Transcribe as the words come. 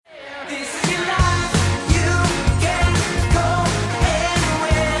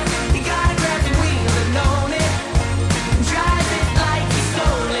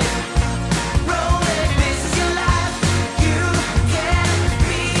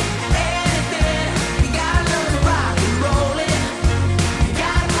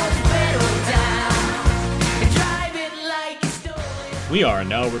We are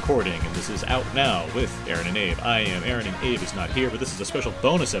now recording, and this is Out Now with Aaron and Abe. I am Aaron, and Abe is not here, but this is a special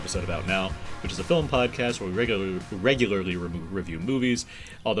bonus episode of Out Now, which is a film podcast where we regularly review movies,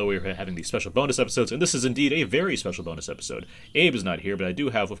 although we're having these special bonus episodes, and this is indeed a very special bonus episode. Abe is not here, but I do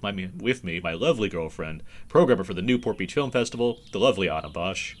have with me my lovely girlfriend, programmer for the Newport Beach Film Festival, the lovely Anna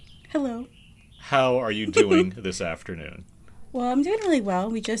Bosch. Hello. How are you doing this afternoon? Well, I'm doing really well.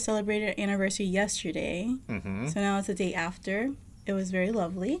 We just celebrated our anniversary yesterday, so now it's the day after. It was very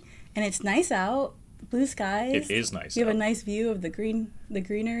lovely, and it's nice out, blue skies. It is nice. You have a nice view of the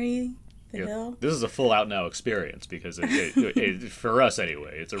greenery, the hill. This is a full Out Now experience because for us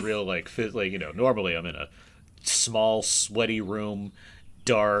anyway, it's a real normally I'm in a small, sweaty room,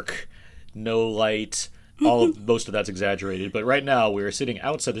 dark, no light. Most of that's exaggerated, but right now we're sitting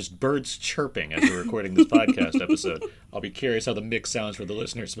outside. There's birds chirping as we're recording this podcast episode. I'll be curious how the mix sounds for the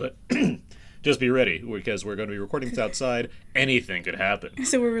listeners, but just be ready because we're going to be recording this outside. Anything could happen.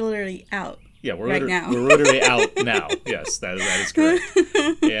 So we're literally out. Yeah, we're now. We're literally out now. Yes, that is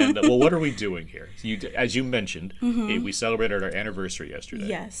correct. And well, what are we doing here? As you mentioned, we celebrated our anniversary yesterday.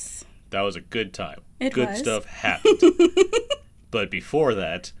 Yes, that was a good time. Good stuff happened. But before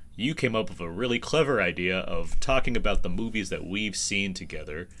that, you came up with a really clever idea of talking about the movies that we've seen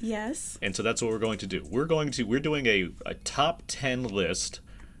together. Yes. And so that's what we're going to do. We're doing a top 10 list.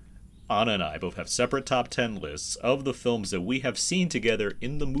 Anna and I both have separate top 10 lists of the films that we have seen together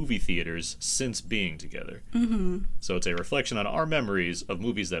in the movie theaters since being together. Mm-hmm. So it's a reflection on our memories of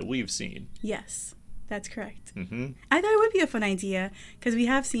movies that we've seen. Yes, that's correct. Mm-hmm. I thought it would be a fun idea because we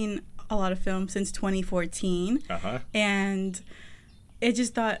have seen a lot of films since 2014. And it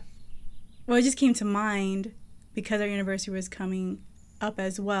just came to mind because our anniversary was coming up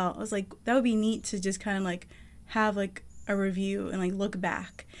as well. I was like, that would be neat to just kind of like have like a review and like look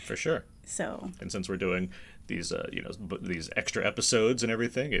back. For sure. So. And since we're doing these, these extra episodes and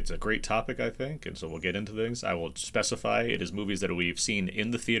everything, it's a great topic, I think. And so we'll get into things. I will specify it is movies that we've seen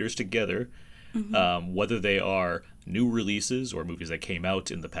in the theaters together. Mm-hmm. Whether they are new releases or movies that came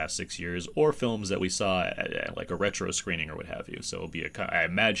out in the past 6 years or films that we saw at like a retro screening or what have you. So it'll be I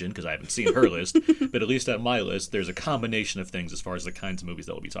imagine, because I haven't seen her list, but at least on my list, there's a combination of things as far as the kinds of movies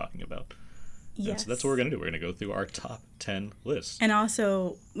that we'll be talking about. Yes. And so that's what we're going to do. We're going to go through our top 10 lists. And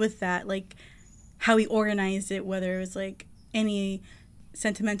also with that, like how we organized it, whether it was like any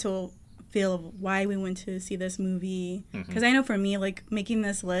sentimental feel of why we went to see this movie. Because I know for me, like making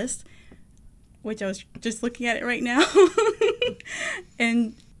this list, which I was just looking at it right now,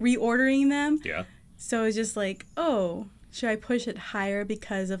 and reordering them. Yeah. So it's just like, oh, should I push it higher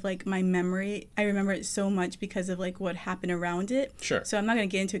because of like my memory? I remember it so much because of like what happened around it. Sure. So I'm not going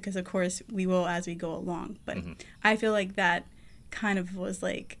to get into it because of course we will as we go along. But I feel like that kind of was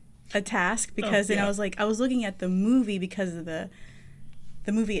like a task because then I was looking at the movie because of the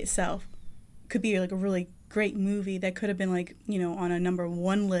movie itself. Could be like a really great movie that could have been like, on a number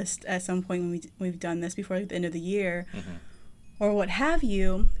one list at some point when we've done this before the end of the year or what have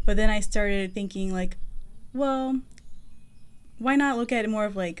you. But then I started thinking like, well, why not look at it more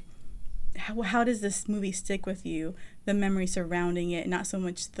of like, how does this movie stick with you, the memory surrounding it, not so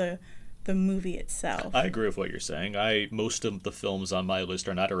much the movie itself. I agree with what you're saying. Most of the films on my list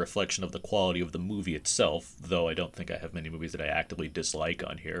are not a reflection of the quality of the movie itself, though I don't think I have many movies that I actively dislike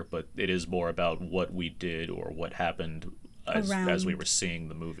on here, but it is more about what we did or what happened as we were seeing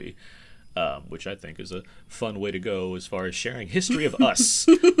the movie, which I think is a fun way to go as far as sharing history of us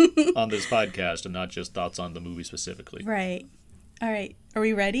on this podcast and not just thoughts on the movie specifically. Right. All right. Are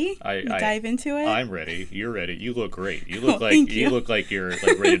we ready? Dive into it? I'm ready. You're ready. You look great. You look you look like you're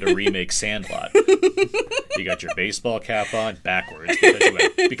like ready to remake Sandlot. You got your baseball cap on backwards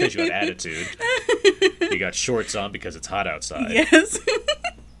because you have attitude. You got shorts on because it's hot outside. Yes.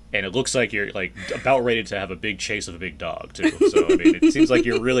 And it looks like you're like about ready to have a big chase of a big dog too. So I mean, it seems like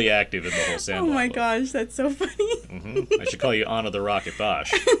you're really active in the whole Sandlot. Oh my look. Gosh, that's so funny. I should call you Anna the Rocket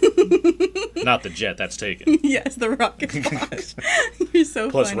Bosch. Not the jet, that's taken. Yes, the Rocket Bosch. You're so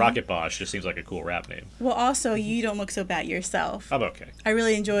Plus, funny. Rocket Bosch just seems like a cool rap name. Well, also, you don't look so bad yourself. I'm okay. I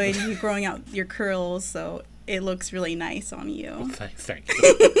really enjoyed you growing out your curls, so it looks really nice on you. Well, thank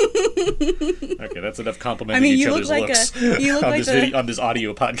you. Okay, that's enough complimenting each other's looks on this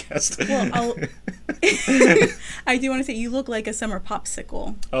audio podcast. Well, I do want to say you look like a summer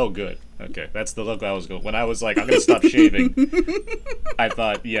popsicle. Oh, good. Okay, that's the look I was going. When I was like, I'm going to stop shaving, I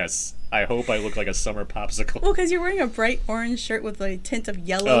thought, yes, I hope I look like a summer popsicle. Well, because you're wearing a bright orange shirt with a tint of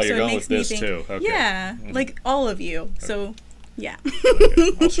yellow, oh, so you're it going makes with this me think, too. Okay. Yeah, like all of you. Okay. So, yeah.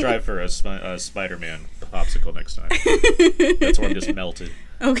 Okay. I'll strive for a Spider-Man popsicle next time. That's where I'm just melted.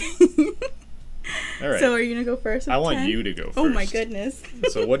 Okay. All right. So are you gonna go first? With I want 10? you to go first. Oh my goodness.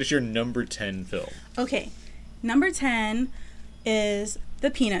 So what is your number 10 film? Okay, number 10 is the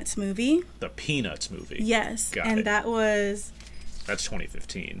Peanuts movie. The Peanuts movie. Yes, Got and it. That's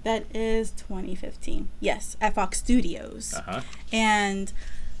 2015. That is 2015. Yes, at Fox Studios. Uh-huh. And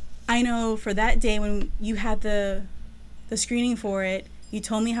I know for that day when you had the screening for it, you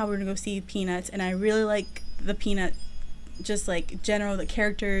told me how we were going to go see Peanuts, and I really like the Peanut, just like general, the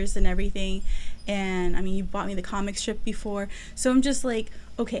characters and everything. And I mean, you bought me the comic strip before, so I'm just like,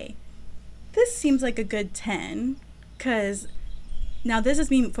 okay, this seems like a good 10, because now this is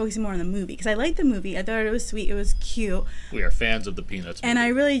me focusing more on the movie, because I liked the movie. I thought it was sweet, it was cute. We are fans of the Peanuts movie. And I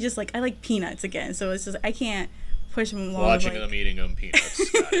really just I like Peanuts again, so it's just, I can't push them along. Watching them eating them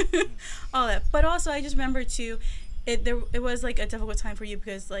Peanuts. Got it. All that. But also, I just remember too, it was like a difficult time for you,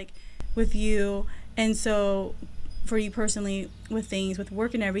 because like with you, and so for you personally with things, with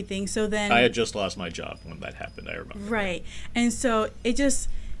work and everything. So then I had just lost my job when that happened, I remember. Right. And so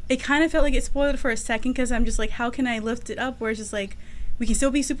it kind of felt like it spoiled it for a second, because I'm just like, how can I lift it up where it's just like, we can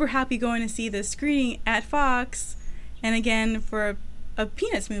still be super happy going to see the screening at Fox, and again, for a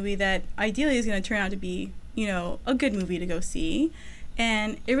Peanuts movie that ideally is going to turn out to be, you know, a good movie to go see.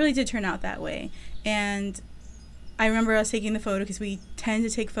 And it really did turn out that way. And I remember us taking the photo, because we tend to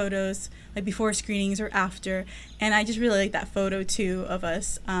take photos like before screenings or after, and I just really like that photo too of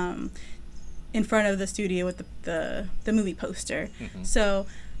us in front of the studio with the movie poster. Mm-hmm. So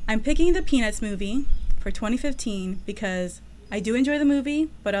I'm picking the Peanuts movie for 2015 because I do enjoy the movie,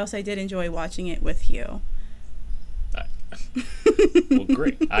 but also I did enjoy watching it with you. Well,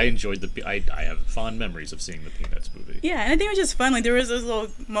 great. I enjoyed I have fond memories of seeing the Peanuts movie. Yeah, and I think it was just fun. Like, there was those little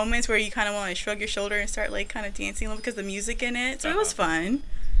moments where you kind of want to shrug your shoulder and start like kind of dancing a little because of the music in it. So it was fun.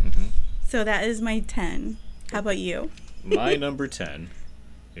 Mm-hmm. So that is my 10. How about you? My number 10.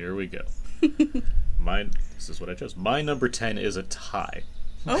 Here we go. This is what I chose. My number 10 is a tie.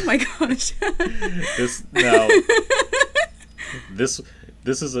 Oh my gosh. This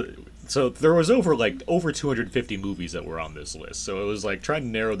is a. So there was over 250 movies that were on this list. So it was like trying to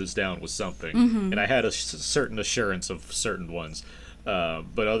narrow this down was something, and I had a certain assurance of certain ones,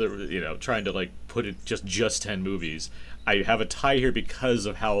 but trying to like put it just 10 movies. I have a tie here because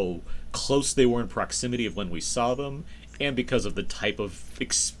of how close they were in proximity of when we saw them, and because of the type of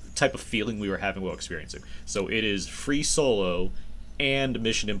feeling we were having while experiencing. So it is Free Solo and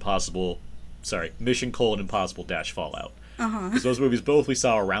Mission Impossible - Fallout. Because those movies both we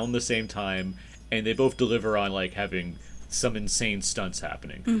saw around the same time, and they both deliver on like having some insane stunts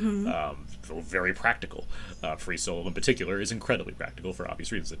happening. Very practical. Free Solo in particular is incredibly practical for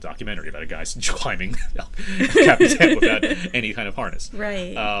obvious reasons. It's a documentary about a guy climbing Captain's Head without any kind of harness.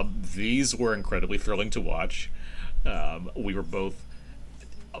 Right. These were incredibly thrilling to watch. We were both,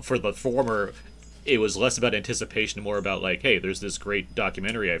 for the former, it was less about anticipation and more about like, hey, there's this great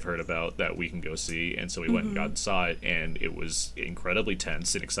documentary I've heard about that we can go see, and so we went and saw it, and it was incredibly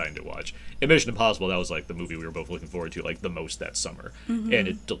tense and exciting to watch. And Mission Impossible, that was like the movie we were both looking forward to like the most that summer, and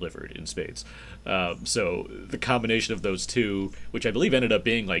it delivered in spades. So the combination of those two, which I believe ended up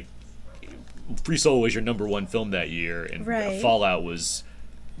being like, Free Solo was your number one film that year, and Fallout was,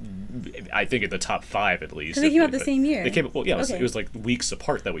 I think, in the top 5 at least. Because they came out the same year. They came, well, yeah, it was like weeks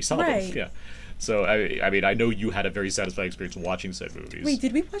apart that we saw them. Yeah. So, I mean, I know you had a very satisfying experience watching said movies. Wait,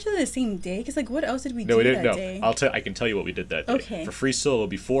 did we watch it the same day? Because, like, what else did we do we didn't, that day? I can tell you what we did that day. Okay. For Free Solo,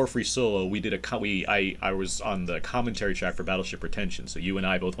 before Free Solo, we did I was on the commentary track for Battleship Retention, so you and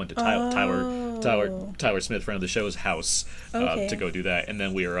I both went to Tyler Smith, friend of the show's house, to go do that, and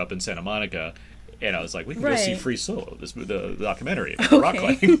then we were up in Santa Monica, and I was like, we can go see Free Solo, the documentary, rock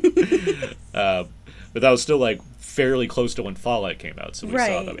climbing. But that was still, like, fairly close to when Fallout came out, so we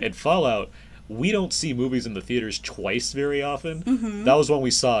saw them. And Fallout, we don't see movies in the theaters twice very often. That was one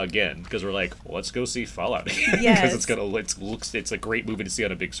we saw again because we're like, well, let's go see Fallout because it's a great movie to see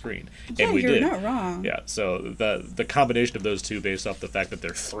on a big screen. Yeah, and we you're did. not wrong. Yeah, so the combination of those two, based off the fact that they're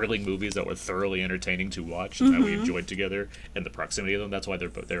thrilling movies that were thoroughly entertaining to watch and that we enjoyed together, and the proximity of them, that's why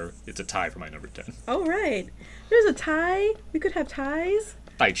it's a tie for my number 10. Oh, right. There's a tie. We could have ties.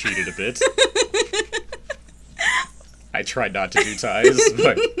 I cheated a bit. I tried not to do ties,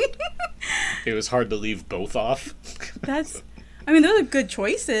 but it was hard to leave both off. Those are good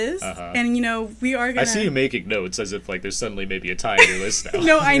choices. And, we are going to... I see you making notes as if, like, there's suddenly maybe a tie in your list now.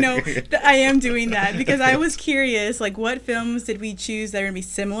 No, I know. I am doing that because I was curious, like, what films did we choose that are going to be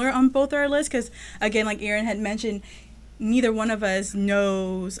similar on both our lists? Because, again, like Aaron had mentioned, neither one of us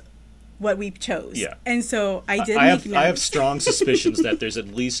knows what we chose. Yeah. And so I did I make notes. I have strong suspicions that there's at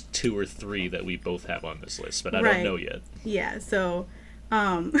least 2 or 3 that we both have on this list, but I don't know yet. Yeah, so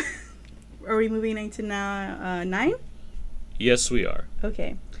are we moving into now 9? Yes, we are.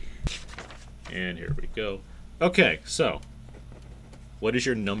 Okay. And here we go. Okay, so what is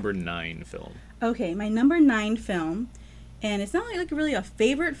your number 9 film? Okay, my number 9 film, and it's not like really a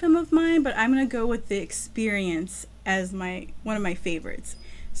favorite film of mine, but I'm gonna go with The Experience as one of my favorites.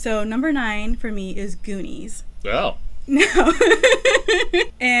 So number 9 for me is Goonies. Oh. No.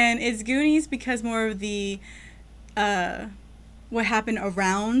 And it's Goonies because more of the what happened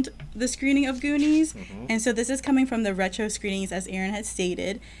around the screening of Goonies. Mm-hmm. And so this is coming from the retro screenings, as Aaron had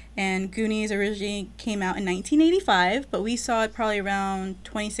stated. And Goonies originally came out in 1985, but we saw it probably around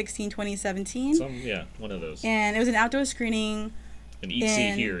 2016, 2017. Yeah, one of those. And it was an outdoor screening. An Eat,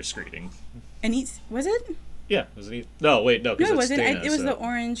 See, Hear screening. Was it? Yeah. Was it no, wait, no. No, it wasn't. Dana, It was so. the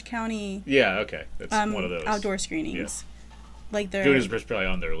Orange County. Yeah, okay. That's one of those. Outdoor screenings. Yeah. Like Goonies was probably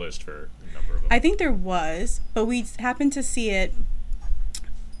on their list for a number of them. I think there was, but we happened to see it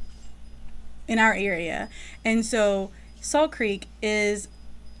in our area. And so Salt Creek is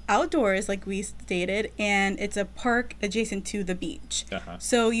outdoors, like we stated, and it's a park adjacent to the beach. Uh-huh.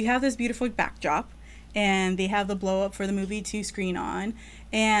 So you have this beautiful backdrop, and they have the blow up for the movie to screen on.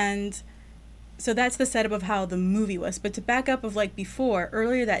 And so that's the setup of how the movie was. But to back up of like before,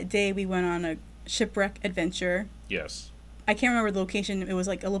 earlier that day we went on a shipwreck adventure. Yes. I can't remember the location. It was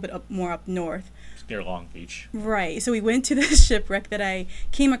like a little bit more up north. It's near Long Beach. Right. So we went to this shipwreck that I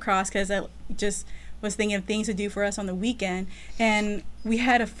came across because I just was thinking of things to do for us on the weekend. And we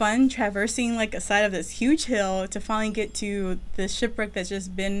had a fun traversing like a side of this huge hill to finally get to the shipwreck that's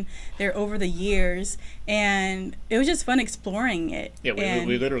just been there over the years. And it was just fun exploring it. Yeah,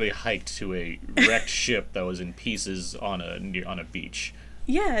 we literally hiked to a wrecked ship that was in pieces on a beach.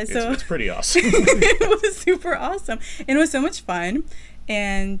 Yeah, so it's pretty awesome. It was super awesome. And it was so much fun.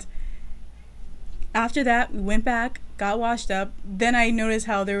 And after that, we went back, got washed up. Then I noticed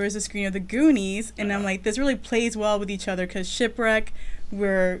how there was a screen of the Goonies. And I'm like, this really plays well with each other because Shipwreck,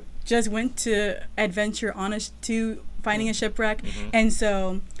 just went to adventure to finding a shipwreck. Mm-hmm. And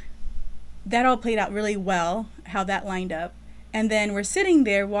so that all played out really well, how that lined up. And then we're sitting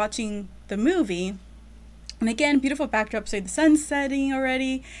there watching the movie. And again, beautiful backdrop, so the sun's setting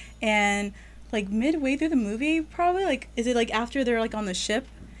already, and like midway through the movie, probably like, is it like after they're like on the ship,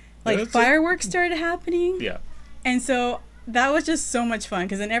 like fireworks started happening? Yeah. And so that was just so much fun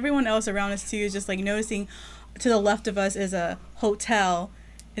because then everyone else around us too is just like noticing. To the left of us is a hotel.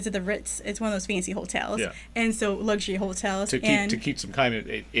 It's at the Ritz. It's one of those fancy hotels. Yeah. And so luxury hotels. To keep some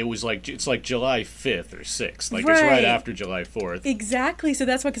time, it was like it's like July 5th or 6th, like right. It's right after July 4th. Exactly. So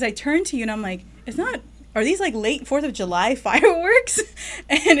that's why, because I turned to you and I'm like, it's not. Are these like late 4th of July fireworks?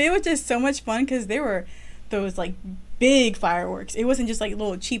 And it was just so much fun because they were those like big fireworks. It wasn't just like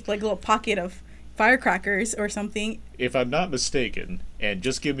little cheap, like little pocket of firecrackers or something. If I'm not mistaken, and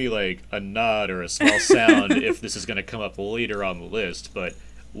just give me like a nod or a small sound if this is going to come up later on the list, but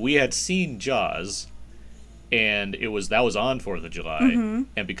we had seen Jaws, and that was on 4th of July, mm-hmm.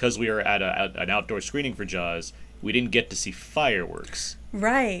 and because we were at an outdoor screening for Jaws, we didn't get to see fireworks.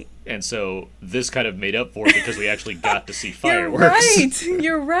 Right. And so this kind of made up for it because we actually got to see fireworks. You're right.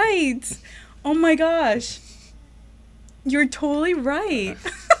 You're right. Oh my gosh. You're totally right.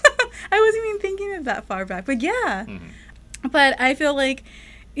 I wasn't even thinking of that far back. But yeah. Mm-hmm. But I feel like,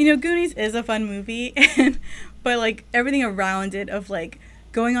 Goonies is a fun movie. But like everything around it of like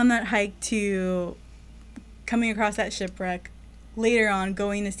going on that hike to coming across that shipwreck, later on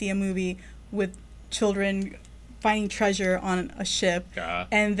going to see a movie with children finding treasure on a ship,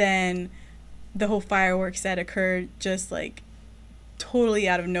 and then the whole fireworks that occurred just like totally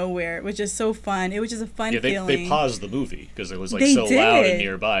out of nowhere. It was just so fun. It was just a fun feeling. They paused the movie because it was like they so did. loud and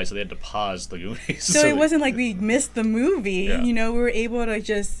nearby, so they had to pause the Goonies. So it wasn't like we missed the movie. Yeah. We were able to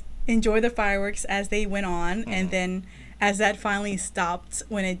just enjoy the fireworks as they went on, mm-hmm. and then as that finally stopped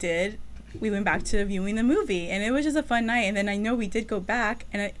when it did, we went back to viewing the movie, and it was just a fun night. And then I know we did go back,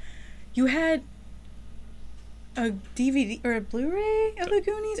 and you had a DVD or a Blu-ray of the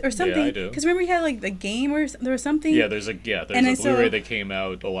Goonies or something. Yeah, I do. Because remember you had like the game or there was something. Yeah, there's a Blu-ray that came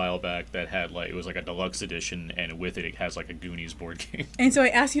out a while back that had like it was like a deluxe edition, and with it has like a Goonies board game. And so I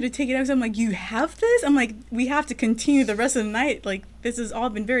asked you to take it out. So I'm like, you have this? I'm like, we have to continue the rest of the night. Like this has all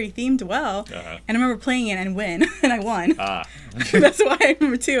been very themed well. Uh-huh. And I remember playing it and and I won. Ah, that's why I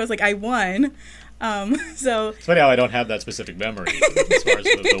remember too. I was like, I won. So it's funny how I don't have that specific memory as far as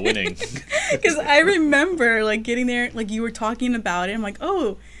the winning. Because I remember like getting there, like you were talking about it. I'm like,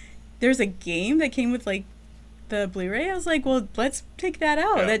 oh, there's a game that came with like the Blu-ray. I was like, well, let's take that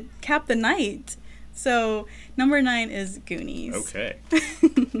out. Yeah. That capped the night. So number 9 is Goonies. Okay.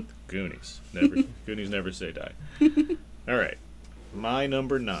 Goonies never say die. All right, my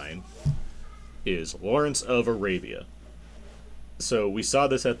number 9 is Lawrence of Arabia. So we saw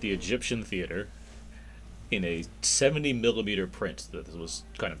this at the Egyptian Theater in a 70 millimeter print that was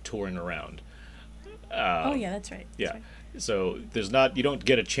kind of touring around. Oh yeah, that's right. Yeah. Right. So you don't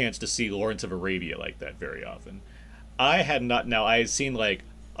get a chance to see Lawrence of Arabia like that very often. I had not, now I had seen like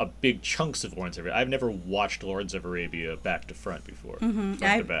a big chunks of Lawrence of Arabia. I've never watched Lawrence of Arabia back to front before, front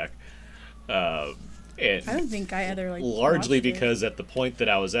to back. And I don't think I ever like largely watched it. because at the point that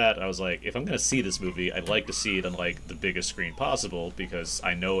I was at, I was like, if I'm going to see this movie, I'd like to see it on like the biggest screen possible because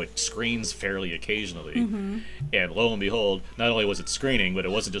I know it screens fairly occasionally. And lo and behold, not only was it screening, but it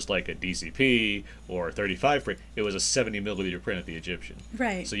wasn't just like a DCP or 35 print. It was a 70 millimeter print at the Egyptian.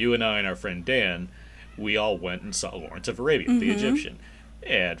 Right. So you and I and our friend Dan, we all went and saw Lawrence of Arabia at the Egyptian.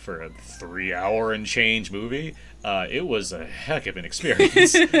 And for a 3-hour and change movie, it was a heck of an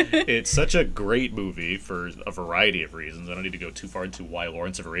experience. It's such a great movie for a variety of reasons. I don't need to go too far into why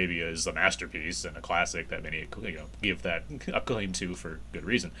Lawrence of Arabia is a masterpiece and a classic that many give that acclaim to for good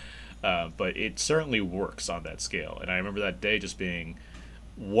reason. But it certainly works on that scale. And I remember that day just being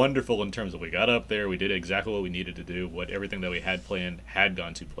wonderful in terms of we got up there, we did exactly what we needed to do, what everything that we had planned had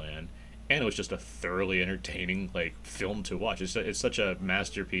gone to plan. And it was just a thoroughly entertaining film to watch. It's such a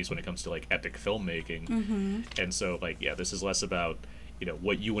masterpiece when it comes to epic filmmaking. And so this is less about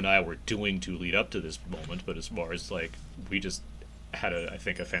what you and I were doing to lead up to this moment, but as far as we just had I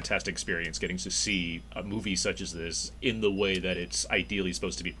think a fantastic experience getting to see a movie such as this in the way that it's ideally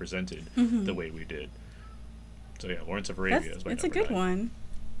supposed to be presented, the way we did. So yeah, Lawrence of Arabia is my It's a number good 9. one.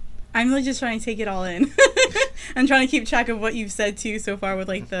 I'm really just trying to take it all in. I'm trying to keep track of what you've said too so far with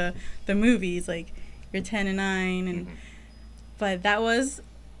the movies, your 10 and 9, and but that was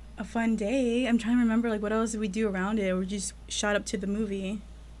a fun day. I'm trying to remember what else did we do around it. We just shot up to the movie.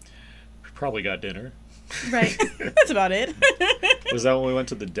 We probably got dinner. Right. That's about it. Was that when we went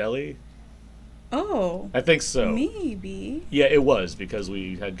to the deli? Oh. I think so. Maybe. Yeah, it was because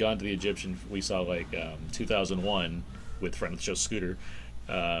we had gone to the Egyptian. We saw 2001 with friend of the show Scooter.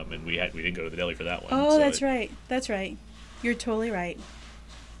 And we didn't go to the deli for that one. Oh, so that's right. That's right. You're totally right.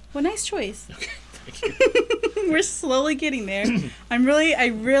 Well, nice choice. Okay, thank you. We're slowly getting there. I really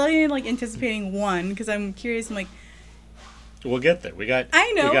am anticipating one because I'm curious. I'm we'll get there.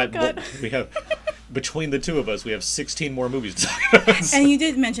 I know. We have between the two of us, we have 16 more movies to talk about. And you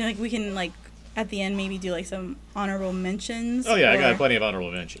did mention we can at the end maybe do some honorable mentions. Oh yeah, I got plenty of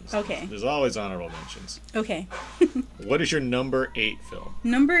honorable mentions. Okay. There's always honorable mentions. Okay. What is your number 8 film?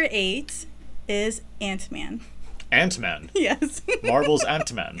 Number 8 is Ant-Man. Ant-Man? Yes. Marvel's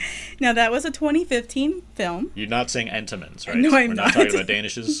Ant-Man. Now that was a 2015 film. You're not saying Entamans, right? No, I'm We're not. not talking about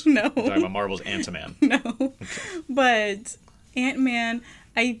Danishes? No. We're talking about Marvel's Ant-Man. No. Okay. But Ant-Man,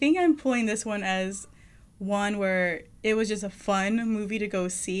 I think I'm pulling this one as one where it was just a fun movie to go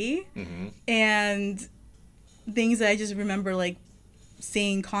see, and things that I just remember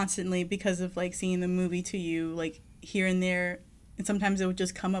seeing constantly because of seeing the movie to you here and there, and sometimes it would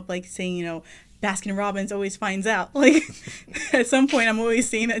just come up saying Baskin Robbins always finds out at some point I'm always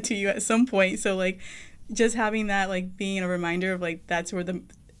saying that to you at some point, so just having that being a reminder of that's where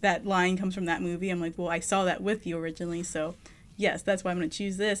that line comes from that movie. I'm well, I saw that with you originally, so yes, that's why I'm going to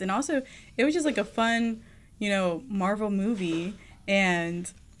choose this. And also it was just a fun Marvel movie,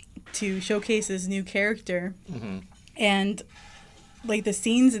 and to showcase this new character, and the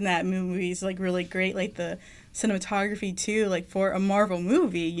scenes in that movie is really great, the cinematography too, for a Marvel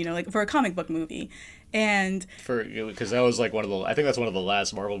movie, for a comic book movie, and because that was one of the, I think that's one of the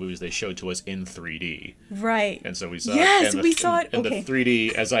last Marvel movies they showed to us in 3D, right? And so we saw we saw it in the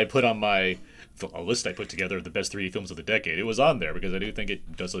 3D as I put on a list I put together of the best 3D films of the decade. It was on there because I do think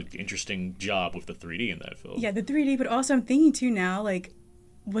it does an interesting job with the 3D in that film. Yeah, the 3D, but also I'm thinking too now,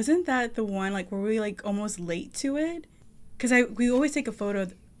 wasn't that the one were we almost late to it? Because we always take a photo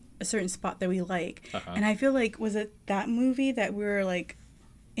of a certain spot that we like, and I feel was it that movie that we were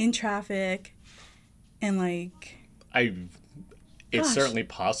in traffic, and it's certainly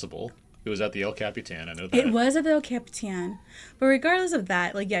possible. It was at the El Capitan, I know that. It was at the El Capitan. But regardless of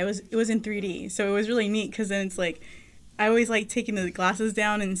that, it was in 3D. So it was really neat because then it's I always like taking the glasses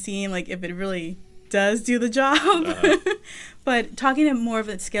down and seeing if it really does do the job. But talking at more of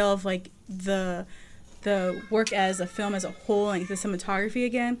the scale of the work as a film as a whole, the cinematography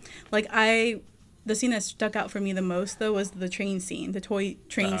again, the scene that stuck out for me the most though was the train scene, the toy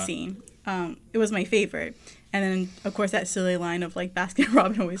train scene. It was my favorite. And then, of course, that silly line of Baskin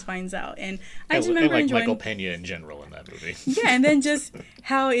Robbins always finds out. And I just remember enjoying Michael Pena in general in that movie. Yeah, and then just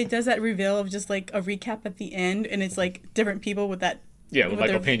how it does that reveal of just a recap at the end, and it's different people with that. Yeah, with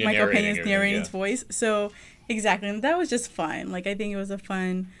Michael Pena's narrating his voice. So exactly, and that was just fun. I think it was a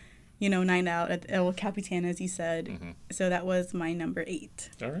fun, night out at El Capitan, as you said. Mm-hmm. So that was my number 8.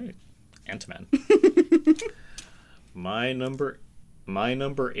 All right. Ant-Man. My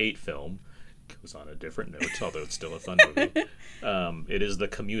number 8 film goes on a different note, although it's still a fun movie. It is The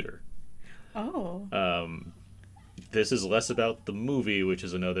Commuter. Oh. This is less about the movie, which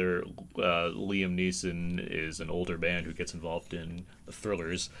is another Liam Neeson is an older man who gets involved in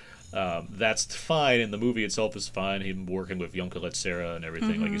thrillers. That's fine, and the movie itself is fine. Him working with Jon Sarah and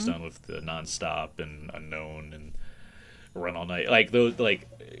everything, like he's done with the Nonstop and Unknown and Run All Night. Like those, like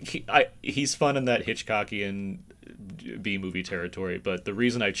he's fun in that Hitchcockian B movie territory. But the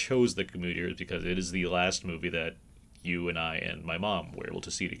reason I chose The Commuter is because it is the last movie that you and I and my mom were able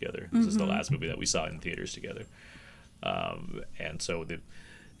to see together. This is the last movie that we saw in theaters together. And so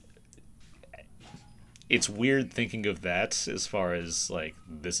it's weird thinking of that as far as like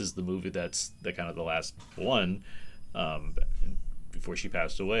this is the movie that's the kind of the last one before she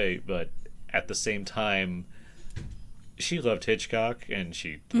passed away, but at the same time she loved Hitchcock and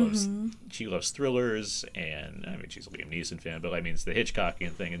she loves thrillers, and I mean she's a Liam Neeson fan, but I mean it's the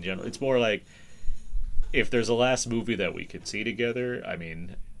Hitchcockian thing in general. It's more like if there's a last movie that we could see together, I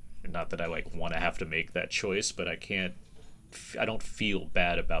mean, not that I like want to have to make that choice, but I don't feel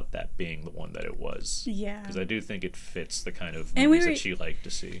bad about that being the one that it was. Yeah. Because I do think it fits the kind of movies that she liked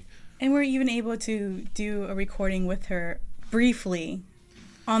to see. And we're even able to do a recording with her briefly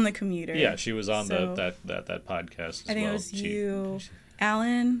on The Commuter. Yeah, she was on that podcast as well. I think it was you,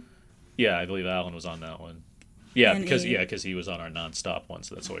 Alan. Yeah, I believe Alan was on that one. Yeah, and because he was on our Nonstop one,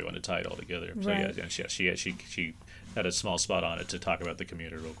 so that's why we wanted to tie it all together. So right. yeah, and she had a small spot on it to talk about The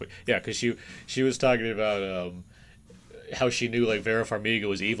Commuter real quick. Yeah, because she was talking about how she knew like Vera Farmiga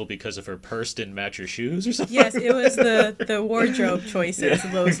was evil because of her purse didn't match her shoes or something. Yes, it was the wardrobe choices,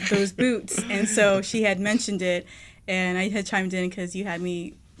 those boots, and so she had mentioned it, and I had chimed in because you had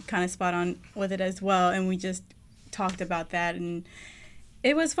me kind of spot on with it as well, and we just talked about that, and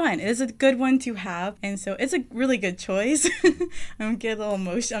it was fun. It is a good one to have, and so it's a really good choice. I'm getting a little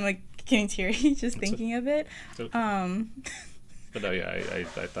emotional. I'm like getting teary just thinking of it. Okay. But no, yeah, I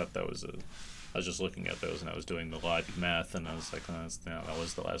thought that was I was just looking at those and I was doing the logic math and I was like, oh, that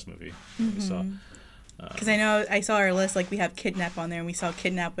was the last movie we saw. Because I know I saw our list, like we have Kidnap on there, and we saw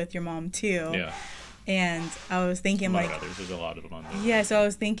Kidnap with your mom too. Yeah. And I was thinking there's a lot of them on there. Yeah, so I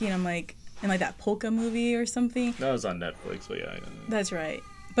was thinking, I'm like, in like that Polka movie or something. That was on Netflix, but yeah. That's right.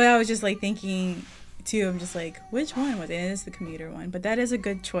 But I was just like thinking too, I'm just like, which one was it? It is The Commuter one. But that is a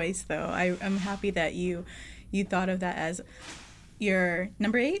good choice though. I'm happy that you thought of that as your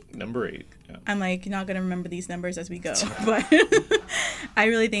number 8? Number 8, yeah. I'm like not gonna remember these numbers as we go. But I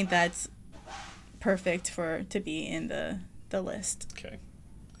really think that's perfect to be in the list. Okay.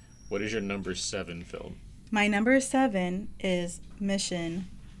 What is your number 7 film? My number 7 is Mission: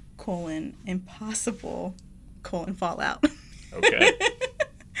 Impossible: Fallout. Okay.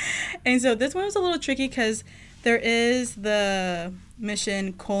 And so this one was a little tricky because there is the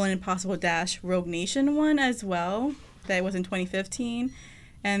Mission: Impossible - Rogue Nation one as well that was in 2015,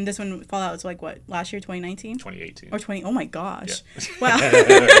 and this one Fallout was like what, last year, 2019? 2018 or 20. Oh my gosh! Yeah. Wow.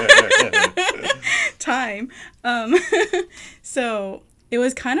 Time. So it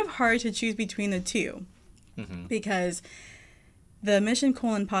was kind of hard to choose between the two because the Mission: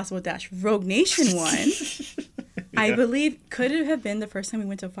 Impossible - Rogue Nation one. Yeah. I believe could it have been the first time we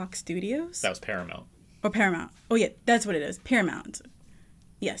went to Fox Studios? That was Paramount. Or Paramount. Oh yeah, that's what it is. Paramount.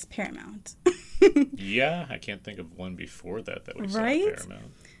 Yes, Paramount. Yeah, I can't think of one before that we saw right?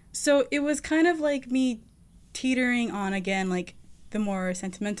 Paramount. So it was kind of like me teetering on again, like the more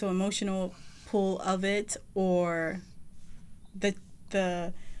sentimental, emotional pull of it, or the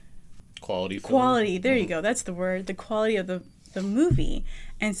quality. Quality. There you go. That's the word. The quality of the movie.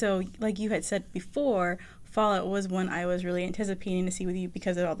 And so, like you had said before, Fallout was one I was really anticipating to see with you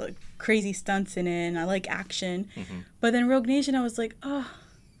because of all the crazy stunts in it, and I like action. But then Rogue Nation, I was like, oh,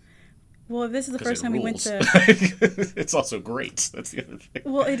 well, if this is the first time we went to... It's also great. That's the other thing.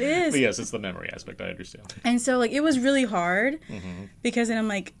 Well, it is. But yes, it's the memory aspect. I understand. And so, like, it was really hard because then I'm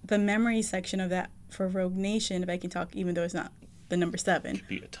like, the memory section of that for Rogue Nation, if I can talk, even though it's not the number 7. It could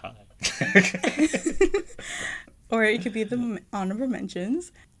be a tie. Or it could be the honorable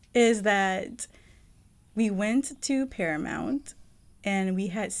mentions, is that we went to Paramount and we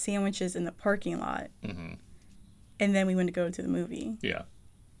had sandwiches in the parking lot. And then we went to go to the movie. Yeah.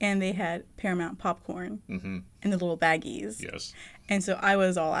 And they had Paramount popcorn in the little baggies. Yes. And so I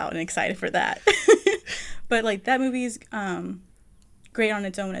was all out and excited for that. But like that movie's great on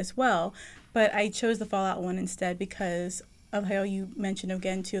its own as well. But I chose the Fallout one instead because of how you mentioned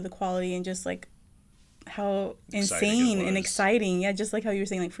again too, the quality and just like how Exciting insane it and was. exciting. Yeah, just like how you were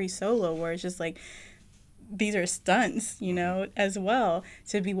saying, like Free Solo, where it's just like these are stunts, you know, as well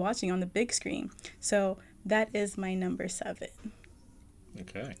to be watching on the big screen. So that is my number 7.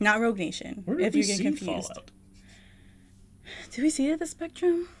 Okay. Not Rogue Nation. Where did If we you're getting see confused, Fallout? did we see it at the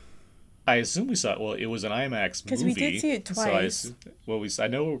Spectrum? I assume we saw it. Well, it was an IMAX Because movie. we did see it So twice. I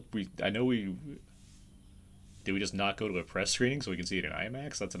know we. Did we just not go to a press screening so we can see it in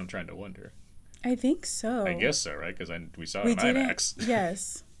IMAX? That's what I'm trying to wonder. I think so. I guess so, right? Because we saw we it in didn't. IMAX.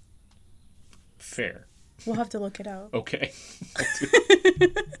 Yes, Fair. we'll have to look it out. Okay.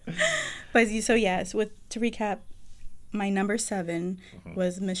 But so yes, to recap, my number 7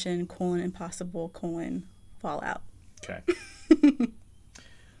 was Mission: Impossible: Fallout. Okay.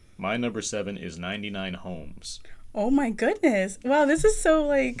 My number 7 is 99 Homes. Oh my goodness! Wow, this is so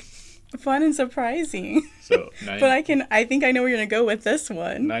like fun and surprising. So, But I think I know where you're gonna go with this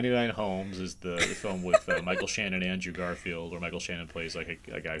one. 99 Homes is the film with Michael Shannon and Andrew Garfield, where Michael Shannon plays like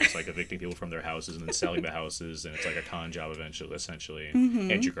a guy who's like evicting people from their houses and then selling the houses, and it's like a con job essentially.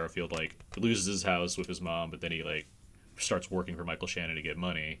 And Andrew Garfield like loses his house with his mom, but then he like starts working for Michael Shannon to get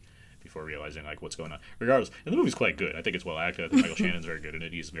money before realizing like what's going on. Regardless, and the movie's quite good. I think it's well acted. I think Michael Shannon's very good in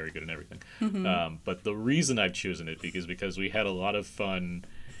it. He's very good in everything. But the reason I've chosen it because we had a lot of fun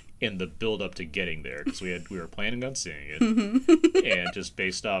in the build up to getting there, because we were planning on seeing it, and just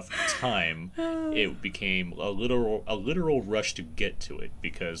based off time, it became a literal rush to get to it,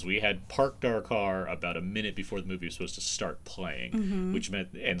 because we had parked our car about a minute before the movie was supposed to start playing, which meant,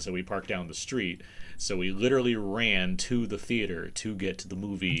 and so we parked down the street, so we literally ran to the theater to get to the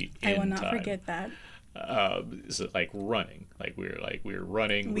movie in time. I will not forget that. So like running, we were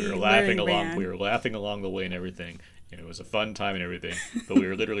running, We we were laughing literally along, ran. we were laughing along the way and everything. And it was a fun time and everything, but we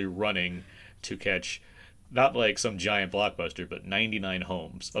were literally running to catch not like some giant blockbuster, but 99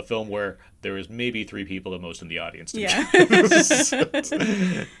 Homes, a film where there was maybe 3 people at most in the audience. Yeah.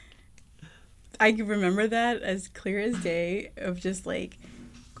 I can remember that as clear as day, of just like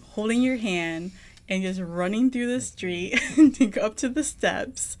holding your hand and just running through the street to go up to the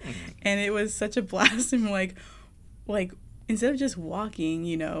steps. And it was such a blast. And like instead of just walking,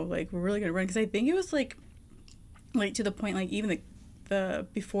 you know, like we're really gonna run, because I think it was like to the point, like even the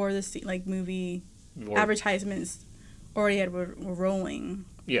before the like movie advertisements already were rolling.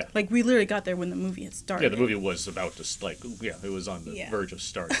 Yeah. Like we literally got there when the movie had started. Yeah, the movie was about to it was on the verge of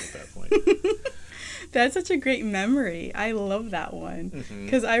starting at that point. That's such a great memory. I love that one,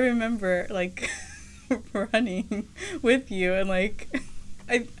 because I remember like running with you, and like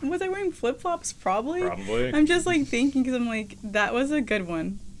I wearing flip-flops probably. I'm just like thinking, because I'm like, that was a good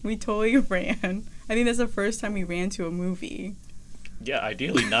one. We totally ran. I think that's the first time we ran to a movie. Yeah,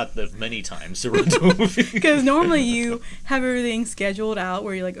 ideally not that many times to run to a movie. Because normally you have everything scheduled out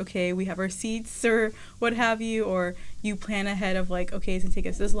where you're like, okay, we have our seats or what have you, or you plan ahead of like, okay, it's going to take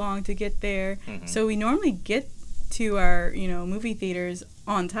us this long to get there. So we normally get to our, you know, movie theaters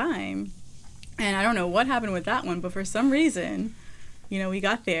on time. And I don't know what happened with that one, but for some reason, you know, we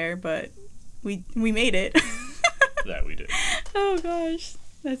got there, but we made it. That we did. Oh gosh,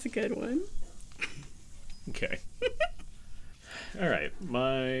 that's a good one. Okay. All right.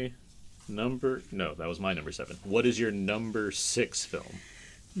 That was my number 7. What is your number 6 film?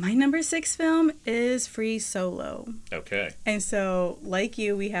 My number 6 film is Free Solo. Okay. And so, like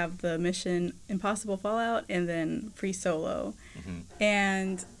you, we have the Mission Impossible Fallout and then Free Solo.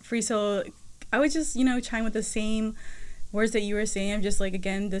 And Free Solo, I would just, you know, chime with the same words that you were saying. I'm just like,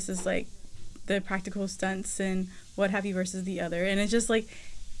 again, this is like the practical stunts and what have you versus the other. And it's just like,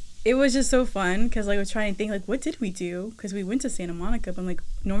 it was just so fun, because like I was trying to think, like, what did we do? Because we went to Santa Monica, but I'm like,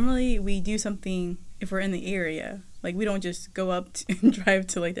 normally we do something if we're in the area. Like, we don't just go up and drive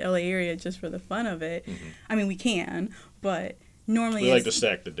to like the LA area just for the fun of it. I mean, we can, but normally we like to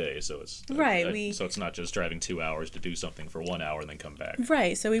stack the day, so it's right. So it's not just driving 2 hours to do something for 1 hour and then come back.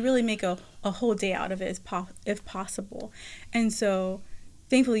 Right. So we really make a whole day out of it if possible. And so,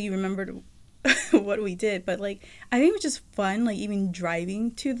 thankfully, you remembered what we did. But like, I think it was just fun, like even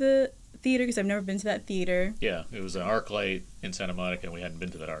driving to the theater, because I've never been to that theater. Yeah, it was an ArcLight in Santa Monica, and we hadn't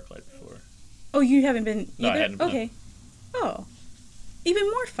been to that ArcLight before. Oh, you haven't been either? No, I hadn't been. Okay. Oh. Even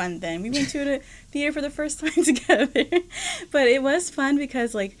more fun then. We went to the theater for the first time together. But it was fun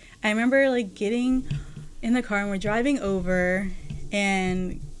because, like, I remember, like, getting in the car and we're driving over,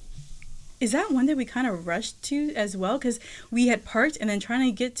 and is that one that we kind of rushed to as well? Because we had parked and then trying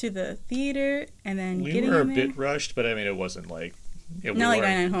to get to the theater and then we getting were a in there. bit rushed, but I mean, it wasn't like... Not like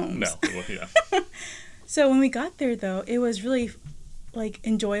 99 Homes. No. Yeah. So when we got there, though, it was really, like,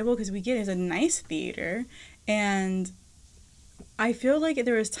 enjoyable because it's a nice theater, and I feel like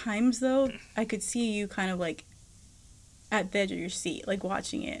there was times though I could see you kind of like at the edge of your seat, like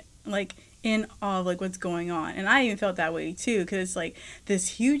watching it, like in awe of like what's going on. And I even felt that way too, because it's like this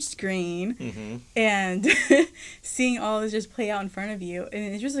huge screen and seeing all this just play out in front of you,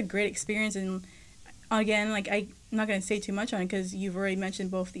 and it's just a great experience. And again, like I'm not gonna say too much on it because you've already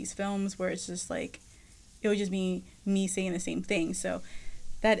mentioned both these films where it's just like it would just be me saying the same thing. So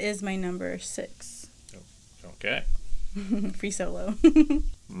that is my number 6. Okay. Free Solo.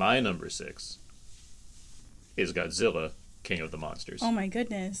 My number 6 is Godzilla, King of the Monsters. Oh my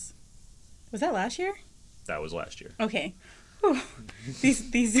goodness. Was that last year? That was last year. Okay. Whew.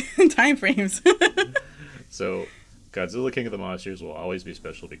 These time frames. So, Godzilla, King of the Monsters will always be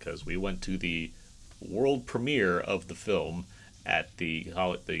special because we went to the world premiere of the film at the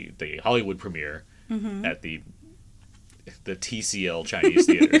Hollywood premiere at the TCL Chinese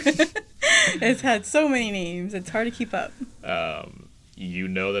Theater. It's had so many names. It's hard to keep up. You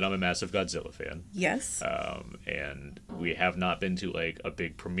know that I'm a massive Godzilla fan. Yes. And we have not been to like a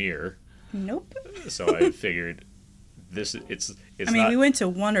big premiere. Nope. So I figured it's I mean, not, we went to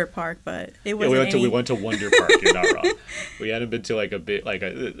Wonder Park, but it wasn't we went to Wonder Park. You're not wrong. We hadn't been to like a bit like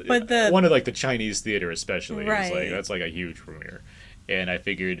one of like the Chinese theater especially. Right. It's like that's like a huge premiere, and I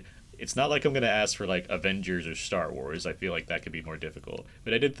figured it's not like I'm gonna ask for like Avengers or Star Wars. I feel like that could be more difficult.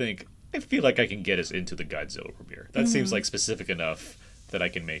 But I feel like I can get us into the Godzilla premiere. That seems like specific enough that I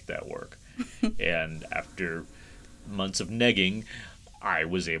can make that work. And after months of negging, I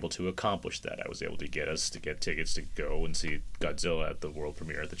was able to accomplish that. I was able to get tickets to go and see Godzilla at the world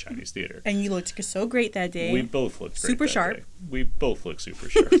premiere at the Chinese Theater. And you looked so great that day. We both looked great super that sharp. day. We both looked super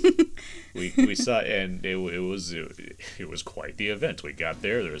sharp. we saw, and it was quite the event. We got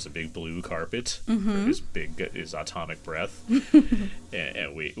there. There was a big blue carpet for his atomic breath,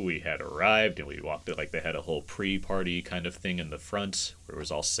 and we had arrived, and we walked it like they had a whole pre-party kind of thing in the front where it was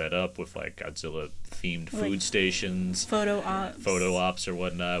all set up with like Godzilla themed food stations, photo ops or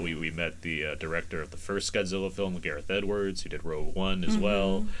whatnot. We met the director of the first Godzilla film, Gareth Edwards, who did Rogue One as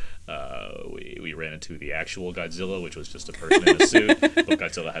well. We ran into the actual Godzilla, which was just a person in a suit, but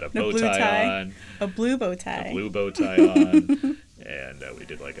Godzilla had a bow tie on. A blue bow tie. A blue bow tie on. And we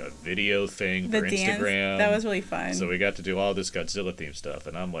did like a video thing for dance, Instagram. that was really fun. So we got to do all this Godzilla themed stuff,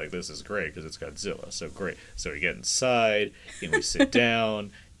 and I'm like, this is great because it's Godzilla. So great. So we get inside and we sit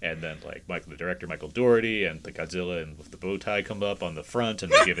down. And then, like, the director, Michael Dougherty, and the Godzilla and with the bow tie come up on the front,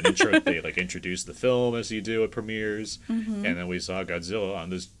 and they give an intro. They, like, introduce the film as you do at premieres. And then we saw Godzilla on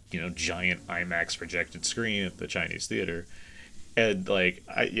this, giant IMAX projected screen at the Chinese Theater. And, like,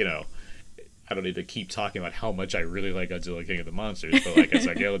 I don't need to keep talking about how much I really like Godzilla, King of the Monsters, but, like, as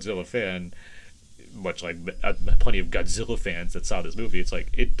a Godzilla fan, much like plenty of Godzilla fans that saw this movie, it's like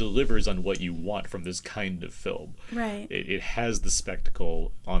it delivers on what you want from this kind of film. Right. It has the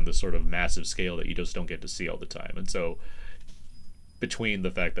spectacle on the sort of massive scale that you just don't get to see all the time. And so between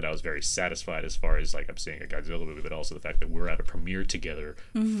the fact that I was very satisfied as far as like I'm seeing a Godzilla movie, but also the fact that we're at a premiere together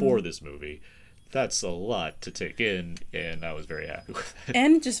for this movie, that's a lot to take in, and I was very happy with it.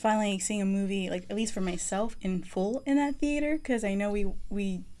 And just finally seeing a movie, like at least for myself, in full in that theater, because I know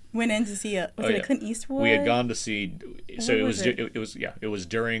we went in to see a Clint Eastwood. We had gone to see. So it was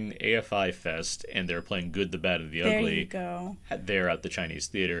during AFI Fest, and they were playing Good, the Bad, and the Ugly. There you go. There at the Chinese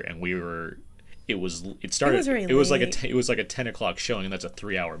Theater, and we were. It was like a 10 o'clock showing, and that's a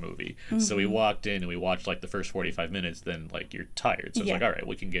 3-hour movie. So we walked in and we watched like the first 45 minutes. Then like you're tired, so it's like all right,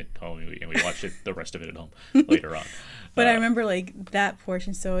 we can get home, and we watched the rest of it at home later on. But I remember like that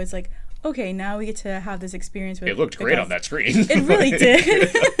portion. So it's like, okay, now we get to have this experience with. It looked great on that screen. It really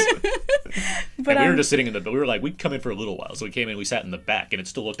did. But we were just sitting we were like, we'd come in for a little while, so we came in, we sat in the back, and it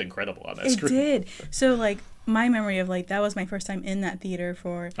still looked incredible on that screen. It did. So like my memory of like that was my first time in that theater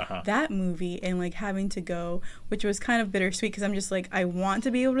for that movie, and like having to go, which was kind of bittersweet because I'm just like, I want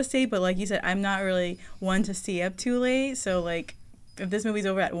to be able to stay, but like you said, I'm not really one to stay up too late. So like if this movie's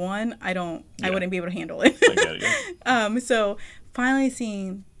over at 1, I wouldn't be able to handle it. I get it, yeah. So finally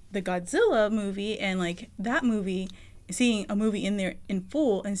seeing the Godzilla movie, and like that movie, seeing a movie in there in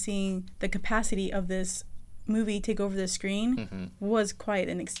full and seeing the capacity of this movie take over the screen was quite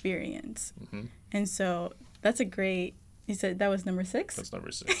an experience. And so that's a great. You said that was number 6? That's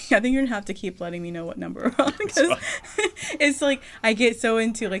number 6. I think you're gonna have to keep letting me know what number we're on, because it's like I get so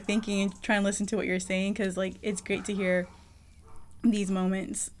into like thinking and trying to listen to what you're saying, because like it's great to hear these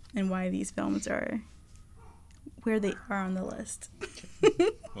moments and why these films are where they are on the list.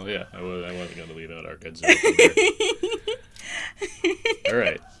 Well, yeah, I wasn't going to leave out our Godzilla from there. All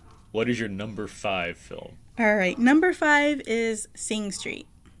right. What is your number 5 film? All right. Number 5 is Sing Street.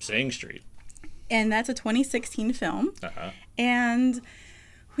 Sing Street. and that's a 2016 film. Uh-huh. And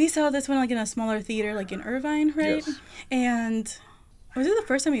we saw this one like in a smaller theater, like in Irvine, right? Yes. And was it the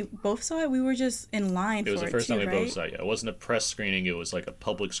first time we both saw it? We were just in line for it. It was the first time we right? both saw it. Yeah, it wasn't a press screening. It was like a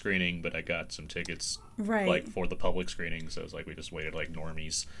public screening, but I got some tickets right. like for the public screening. So it was like we just waited like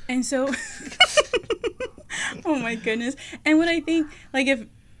normies. And so, oh my goodness. And what I think, like if,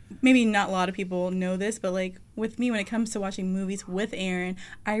 maybe not a lot of people know this, but like with me, when it comes to watching movies with Aaron,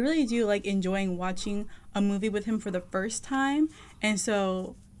 I really do like enjoying watching a movie with him for the first time. And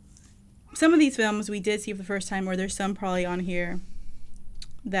so some of these films we did see for the first time, or there's some probably on here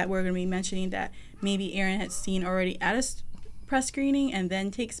that we're going to be mentioning that maybe Aaron had seen already at a press screening and then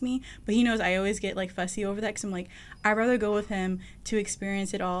takes me. But he knows I always get like fussy over that because I'm like, I'd rather go with him to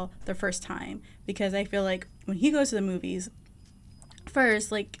experience it all the first time, because I feel like when he goes to the movies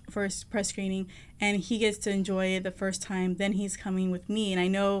first, like first press screening, and he gets to enjoy it the first time, then he's coming with me. And I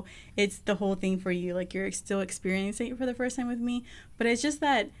know it's the whole thing for you, like you're still experiencing it for the first time with me, but it's just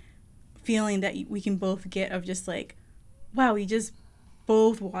that feeling that we can both get of just like, wow, we just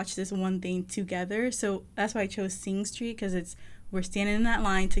both watch this one thing together. So that's why I chose Sing Street, because we're standing in that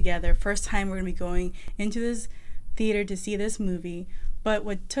line together. First time we're gonna be going into this theater to see this movie. But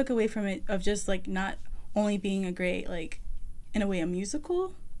what took away from it of just like not only being a great, like in a way, a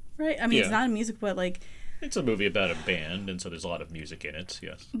musical, right? I mean, It's not a musical, but like it's a movie about a band, and so there's a lot of music in it.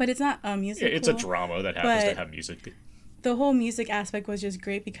 Yes, but it's not a musical. Yeah, it's a drama that happens to have music. The whole music aspect was just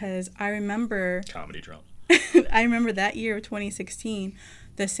great, because I remember comedy drama. I remember that year of 2016,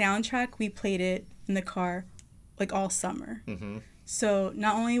 the soundtrack, we played it in the car like all summer. Mm-hmm. So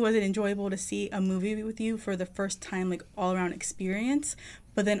not only was it enjoyable to see a movie with you for the first time, like all around experience,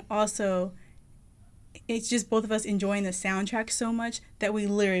 but then also it's just both of us enjoying the soundtrack so much that we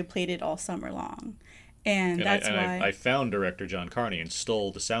literally played it all summer long. And that's why I found director John Carney and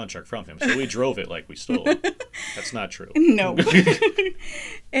stole the soundtrack from him. So we drove it like we stole it. That's not true. No.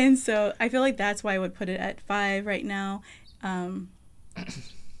 And so I feel like that's why I would put it at 5 right now. Or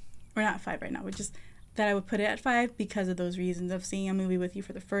not 5 right now, but just that I would put it at 5 because of those reasons of seeing a movie with you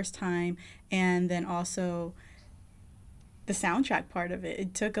for the first time, and then also the soundtrack part of it.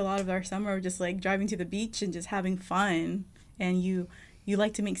 It took a lot of our summer just like driving to the beach and just having fun. And you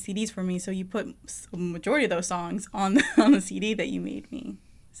like to make CDs for me, so you put a majority of those songs on the CD that you made me.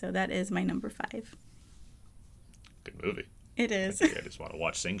 So that is my number 5. Good movie. It is. I just want to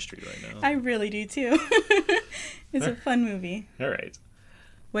watch Sing Street right now. I really do too. It's a fun movie. All right.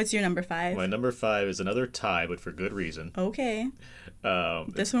 What's your number 5? My number 5 is another tie, but for good reason. Okay.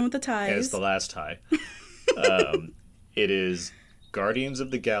 This one with the ties. It's the last tie. It is Guardians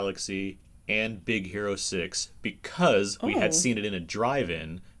of the Galaxy and Big Hero 6, because we had seen it in a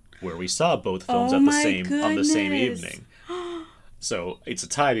drive-in where we saw both films on the same evening. So it's a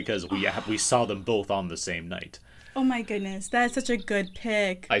tie because we saw them both on the same night. Oh my goodness, that's such a good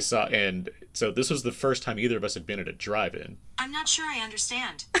pick. And so this was the first time either of us had been at a drive-in. I'm not sure I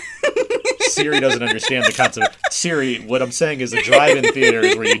understand. Siri doesn't understand the concept. Siri, what I'm saying is a drive-in theater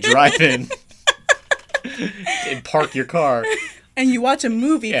is where you drive in and park your car. And you watch a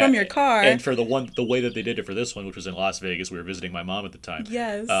movie from your car. And for the way that they did it for this one, which was in Las Vegas, we were visiting my mom at the time.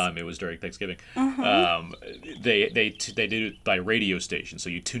 Yes. It was during Thanksgiving. They did it by radio station, so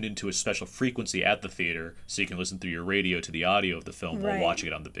you tuned into a special frequency at the theater, so you can listen through your radio to the audio of the film while watching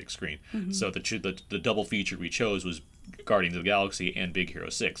it on the big screen. Mm-hmm. So the double feature we chose was Guardians of the Galaxy and Big Hero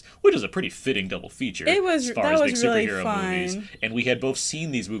 6, which is a pretty fitting double feature as far as big really superhero fun. movies. And we had both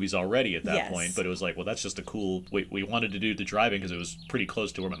seen these movies already at that point, but it was like, well, that's just a cool... We wanted to do the driving because it was pretty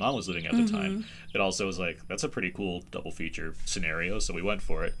close to where my mom was living at the time. It also was like, that's a pretty cool double feature scenario, so we went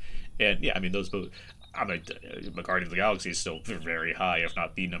for it. And yeah, I mean, those both... Guardians of the Galaxy is still very high, if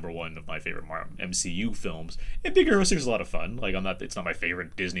not the number one of my favorite MCU films. And Big Hero 6 is a lot of fun. Like, it's not my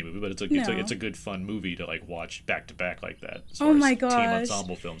favorite Disney movie, but it's a good fun movie to like watch back to back like that. As far as team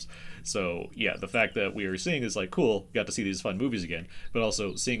ensemble films. So yeah, the fact that we were seeing is like cool. Got to see these fun movies again, but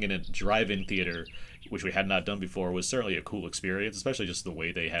also seeing it in a drive-in theater, which we had not done before, was certainly a cool experience. Especially just the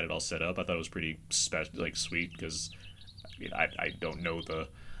way they had it all set up. I thought it was pretty sweet because I don't know the.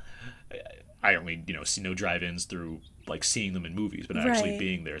 I only, know drive-ins through like seeing them in movies, but not actually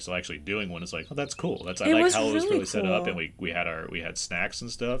being there. So actually doing one is like, oh, that's cool. I like how it was really set up, and we had snacks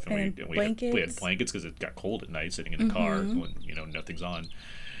and stuff, and we had blankets because it got cold at night sitting in the car when nothing's on,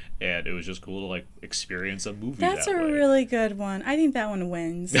 and it was just cool to like experience a movie. That's a really good one. I think that one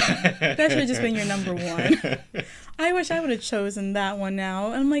wins. That should have just been your number 1. I wish I would have chosen that one now.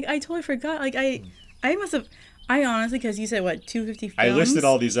 And I'm like, I totally forgot. Like I I honestly, because you said, what, 250 films? I listed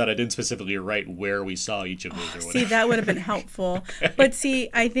all these out. I didn't specifically write where we saw each of those or whatever. See, that would have been helpful. Okay. But see,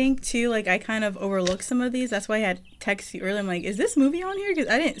 I think, too, like, I kind of overlooked some of these. That's why I had text you earlier. I'm like, is this movie on here? Because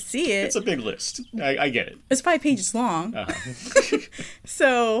I didn't see it. It's a big list. I get it. It's 5 pages long. Uh-huh.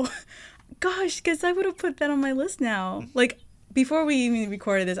 So, gosh, because I would have put that on my list now. Like, before we even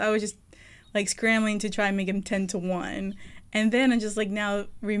recorded this, I was just, like, scrambling to try and make him 10 to 1. And then I'm just, like, now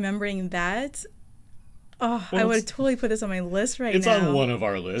remembering that. Oh, Well, I would have totally put this on my list right It's now. on one of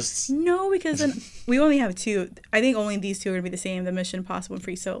our lists. No, because then we only have 2. I think only these 2 are going to be the same, the Mission Impossible and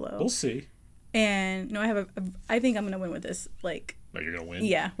Free Solo. We'll see. And, no, I think I'm going to win with this. Like, Oh, you're going to win?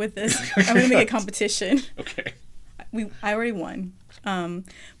 yeah, with this. I'm going to make a competition. Okay. I already won.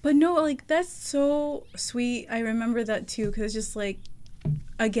 But no, like, that's so sweet. I remember that too, because it's just like,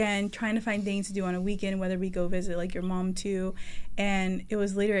 again, trying to find things to do on a weekend, whether we go visit like your mom too. And it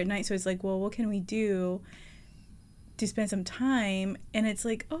was later at night, so it's like, well, what can we do to spend some time? And it's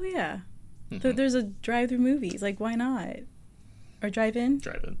like, oh yeah, there's a drive-through movies. Like, why not? Or drive-in?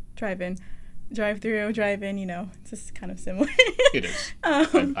 Drive-in. Drive-in. Drive-through, drive-in, it's just kind of similar. It is.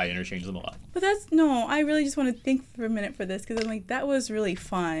 I interchange them a lot. But I really just want to think for a minute for this, because I'm like, that was really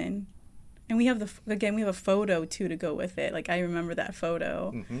fun. And we have we have a photo too to go with it. Like, I remember that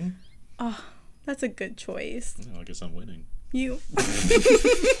photo. Mm-hmm. Oh, that's a good choice. I guess I'm winning. You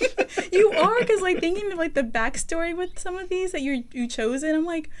are, because like thinking of like the backstory with some of these that you chosen, I'm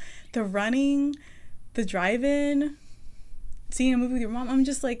like, the running, the drive-in, seeing a movie with your mom. I'm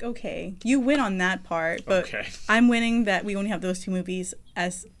just like, okay, you win on that part, but Okay. I'm winning that we only have those 2 movies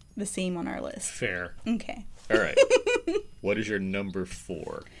as the same on our list. Fair. Okay. All right. What is your number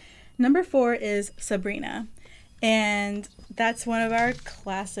 4? Number 4 is Sabrina. And that's one of our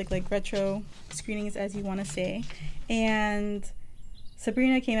classic, like, retro screenings, as you want to say. And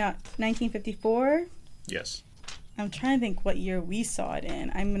Sabrina came out 1954. Yes. I'm trying to think what year we saw it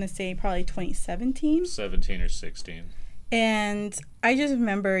in. I'm going to say probably 2017. 17 or 16. And I just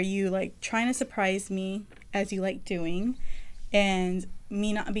remember you, like, trying to surprise me, as you like doing, and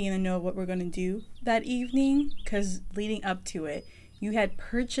me not being in the know of what we're going to do that evening, because leading up to it, you had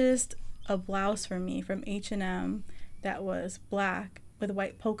purchased a blouse for me from H&M that was black with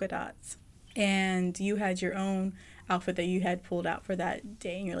white polka dots. And you had your own outfit that you had pulled out for that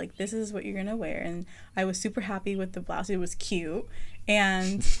day. And you're like, this is what you're going to wear. And I was super happy with the blouse. It was cute.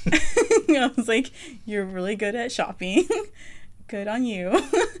 And I was like, you're really good at shopping. Good on you.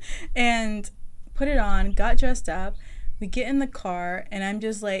 And put it on, got dressed up. We get in the car, and I'm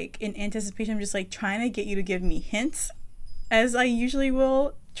just like, in anticipation, I'm just like trying to get you to give me hints, as I usually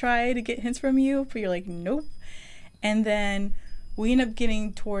will try to get hints from you, but you're like, nope. And then we end up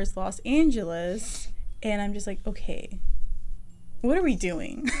getting towards Los Angeles, and I'm just like, okay, what are we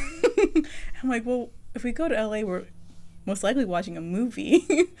doing? I'm like, well, if we go to LA, we're most likely watching a movie.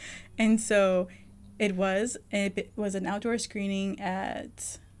 And so it was an outdoor screening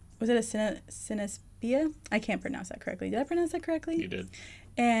at, was it a Cinespia? I can't pronounce that correctly. Did I pronounce that correctly? You did.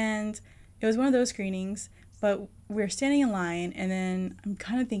 And it was one of those screenings, but we're standing in line, and then I'm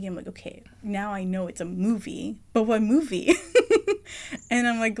kind of thinking, like, okay, now I know it's a movie, but what movie? And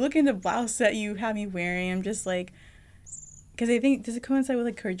I'm like looking at the blouse that you had me wearing. I'm just like, because I think, does it coincide with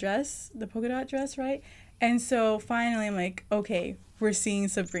like her dress, the polka dot dress, right? And so finally I'm like, okay, we're seeing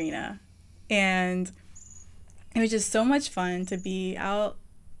Sabrina. And it was just so much fun to be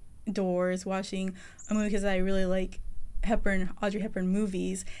outdoors watching a movie, because I really like Audrey Hepburn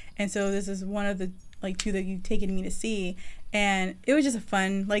movies. And so this is one of the like 2 that you've taken me to see, and it was just a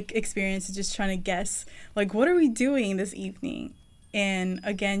fun like experience, just trying to guess like, what are we doing this evening. And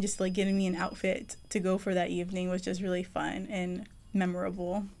again, just like getting me an outfit to go for that evening was just really fun and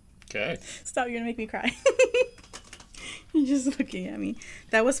memorable. Okay. Stop, you're gonna make me cry. You're just looking at me.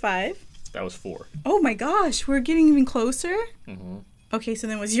 That was 5. That was 4. Oh my gosh, we're getting even closer. Mm-hmm. Okay, so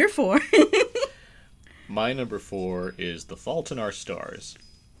then what's your 4? My number 4 is The Fault in Our Stars.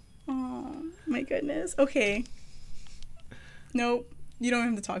 Oh my goodness. Okay. Nope. You don't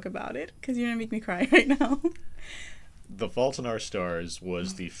have to talk about it, because you're gonna make me cry right now. The Fault in Our Stars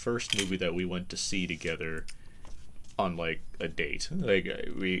was the first movie that we went to see together on like a date. Like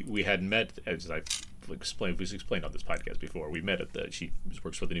we had met, as I've explained on this podcast before. We met she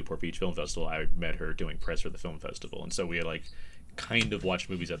works for the Newport Beach Film Festival. I met her doing press for the film festival, and so we had like kind of watched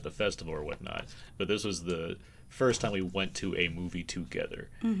movies at the festival or whatnot. But this was the first time we went to a movie together,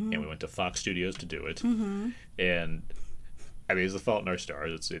 and we went to Fox Studios to do it. And I mean, it's The Fault in Our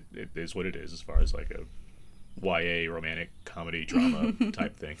Stars. It is what it is as far as like a YA romantic comedy drama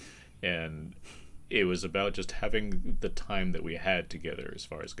type thing, and it was about just having the time that we had together as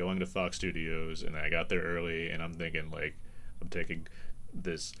far as going to Fox Studios. And I got there early, and I'm thinking, like, I'm taking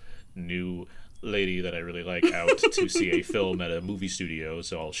this new lady that I really like out to see a film at a movie studio,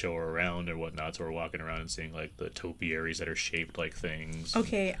 so I'll show her around and whatnot. So we're walking around and seeing like the topiaries that are shaped like things.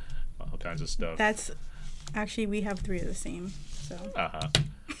 Okay. All kinds of stuff. That's actually, we have 3 of the same. So.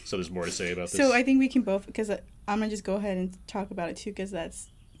 So there's more to say about this. So I think we can both, because I'm gonna just go ahead and talk about it too, because that's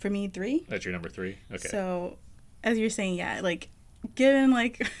for me 3. That's your number 3. Okay. So, as you're saying, yeah, like given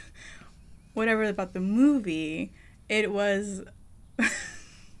like whatever about the movie, it was.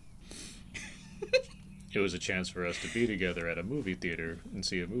 It was a chance for us to be together at a movie theater and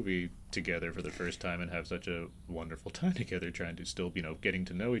see a movie together for the first time and have such a wonderful time together, trying to still, getting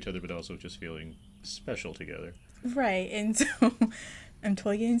to know each other, but also just feeling special together. Right, and so I'm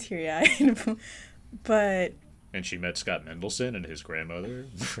totally getting teary-eyed, but... And she met Scott Mendelsohn and his grandmother,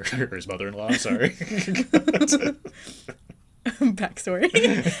 or his mother-in-law, sorry.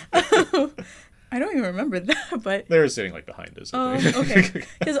 Backstory. I don't even remember that, but... They were sitting, like, behind us. Oh, okay.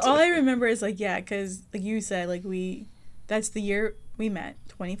 Because all I remember is, like, yeah, because, like you said, like, that's the year we met,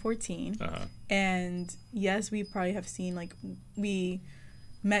 2014. And, yes, we probably have seen, like, we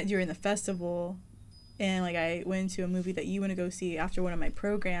met during the festival, and, like, I went to a movie that you went to go see after one of my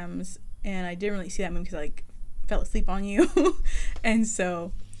programs, and I didn't really see that movie because I, like, fell asleep on you. And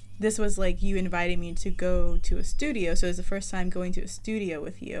so this was, like, you invited me to go to a studio, so it was the first time going to a studio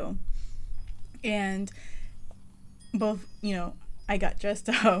with you. And both, I got dressed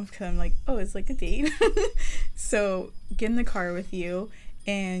up because I'm like, oh, it's like a date. So get in the car with you,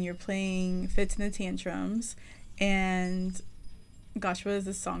 and you're playing Fits in the Tantrums. And gosh, what is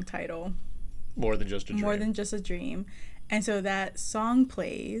the song title? More Than Just a Dream. More Than Just a Dream. And so that song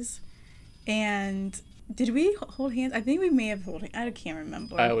plays. And did we hold hands? I think we may have held hands. I can't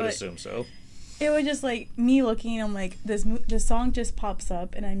remember. I would assume so. It was just like me looking, I'm like, the song just pops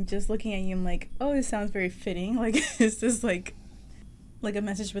up, and I'm just looking at you, I'm like, oh, this sounds very fitting. Like, it's just like a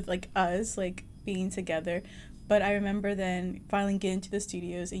message with like us, like being together. But I remember then finally getting to the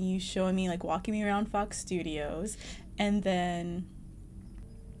studios and you showing me, like, walking me around Fox Studios, and then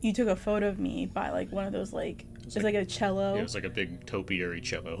you took a photo of me by like one of those, like, it's like a cello. Yeah, it was like a big topiary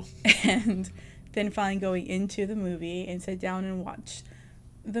cello. And then finally going into the movie and sit down and watch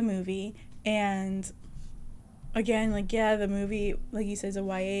the movie. And again, like, yeah, the movie, like you said, is a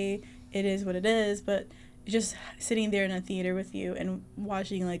YA. It is what it is, but just sitting there in a theater with you and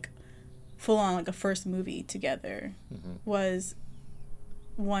watching, like, full on, like, a first movie together was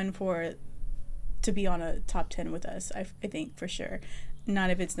one to be on a top 10 with us, I think, for sure. Not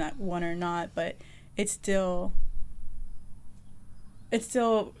if it's not one or not, but it's still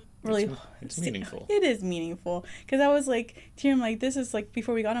really, it's meaningful. It is meaningful, because I was like, I'm like, this is like,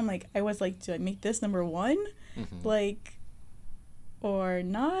 before we got on, like, I was like, do I make this number 1, like, or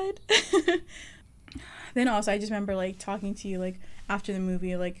not? Then also I just remember, like, talking to you, like, after the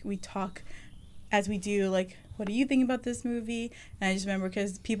movie, like, we talk as we do, like, what do you think about this movie? And I just remember,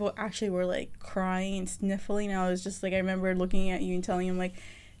 because people actually were, like, crying and sniffling, and I was just like, I remember looking at you and telling him, like,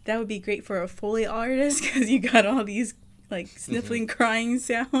 that would be great for a Foley artist, because you got all these, like, sniffling, crying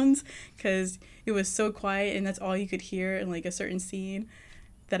sounds, because it was so quiet, and that's all you could hear in, like, a certain scene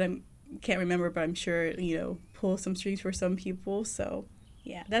that I can't remember, but I'm sure, pull some strings for some people. So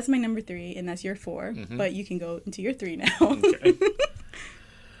yeah, that's my number 3, and that's your 4, but you can go into your 3 now. Okay.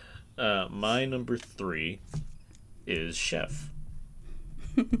 My number 3 is Chef.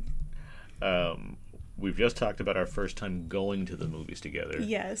 We've just talked about our first time going to the movies together.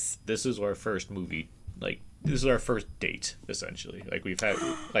 Yes. This is our first movie, like, this is our first date, essentially. Like, we've had,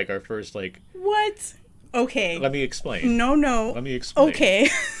 like, our first, like... What? Okay. Let me explain. No. Let me explain. Okay.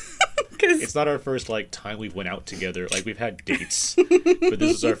 It's not our first, like, time we went out together. Like, we've had dates. But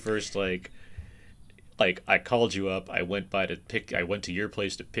this is our first, like, I called you up. I went to your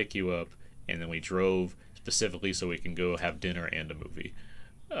place to pick you up. And then we drove specifically so we can go have dinner and a movie.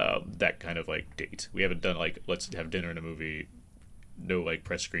 That kind of, like, date. We haven't done, like, let's have dinner and a movie. No, like,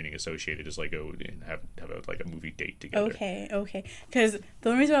 press screening associated. Just, like, go and have a movie date together. Okay. Because the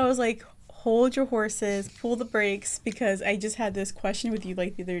only reason I was like, hold your horses, pull the brakes, because I just had this question with you,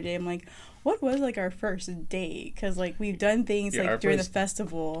 like, the other day. I'm like, what was, like, our first date? Because, like, we've done things, like, during the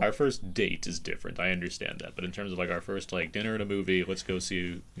festival. Our first date is different. I understand that. But in terms of, like, our first, like, dinner and a movie, let's go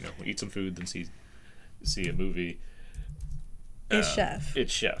see, eat some food, then see a movie. It's Chef.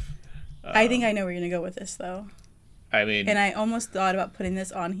 It's Chef. I think I know where you're going to go with this, though. I mean... And I almost thought about putting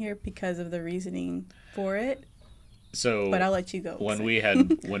this on here because of the reasoning for it. So But I'll let you go. when we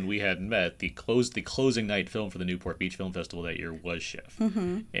had met, the closing night film for the Newport Beach Film Festival that year was Chef,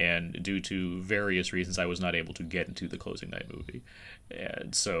 and due to various reasons, I was not able to get into the closing night movie,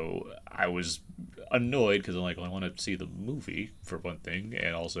 and so I was annoyed because I'm like, well, I want to see the movie for one thing,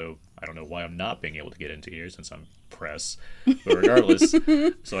 and also I don't know why I'm not being able to get into here since I'm press, but regardless,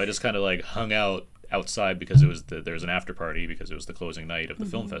 so I just kind of like hung out outside because it was there was an after party because it was the closing night of the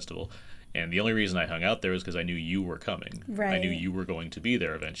film festival. And the only reason I hung out there was because I knew you were coming. Right. I knew you were going to be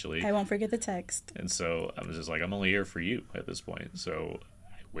there eventually. I won't forget the text. And so I was just like, I'm only here for you at this point. So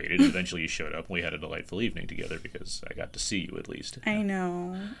I waited. Eventually you showed up. And we had a delightful evening together because I got to see you at least. I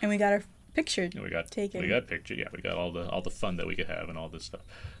know. And we got our picture And we got taken. We got picture. Yeah, we got all the fun that we could have and all this stuff.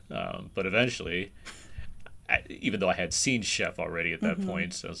 But eventually, even though I had seen Chef already at that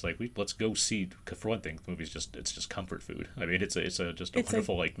point, so I was like, let's go see. For one thing, the movie's it's just comfort food. I mean, it's a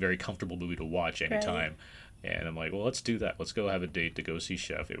wonderful, like very comfortable movie to watch anytime. Right. And I'm like, well, let's do that. Let's go have a date to go see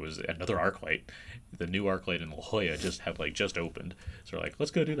Chef. It was another ArcLight. The new ArcLight in La Jolla just opened. So we're like,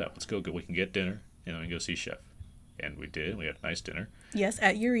 let's go do that. Let's go. We can get dinner and then we can go see Chef. And we did. We had a nice dinner. Yes,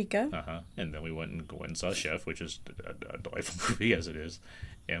 at Eureka. And then we went and saw Chef, which is a delightful movie as it is.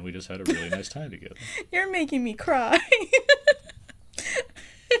 And we just had a really nice time together. You're making me cry.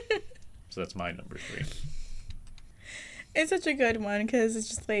 So that's my number 3. It's such a good one because it's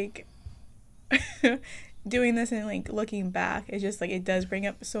just like doing this and like looking back. It's just like it does bring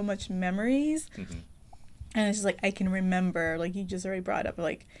up so much memories. And it's just like I can remember, like you just already brought up,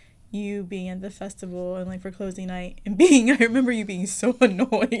 like you being at the festival and like for closing night and I remember you being so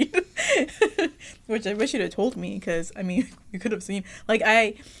annoyed, which I wish you'd have told me because I mean you could have seen, like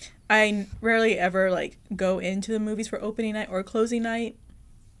I rarely ever like go into the movies for opening night or closing night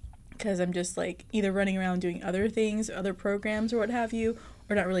because I'm just like either running around doing other things, other programs or what have you,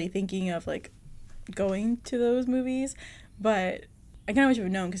 or not really thinking of like going to those movies. But I kind of wish I would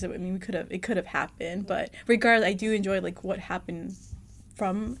have known because I mean it could have happened, but regardless I do enjoy like what happened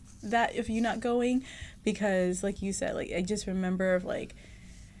from that if you're not going, because like you said, like I just remember of like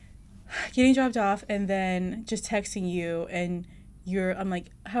getting dropped off and then just texting you and I'm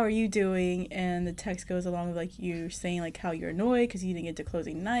like, how are you doing? And the text goes along with like you saying like how you're annoyed because you didn't get to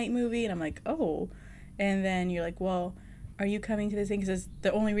closing night movie, and I'm like, oh. And then you're like, well, are you coming to this thing because it's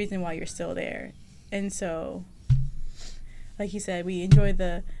the only reason why you're still there. And so like you said, we enjoyed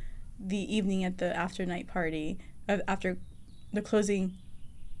the evening at the after night party after the closing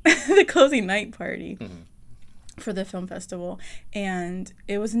the closing night party for the film festival, and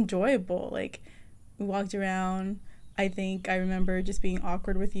it was enjoyable. Like we walked around. I think I remember just being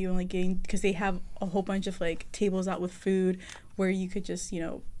awkward with you and like getting, because they have a whole bunch of like tables out with food where you could just, you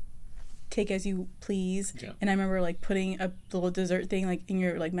know, take as you please. Yeah. And I remember like putting a little dessert thing like in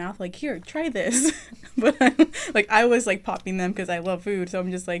your like mouth, like, here, try this. But I was like popping them because I love food, so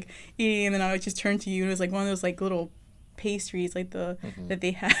I'm just like eating, and then I would just turn to you and it was like one of those like little pastries like the that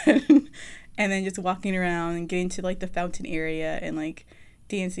they had. And then just walking around and getting to like the fountain area and like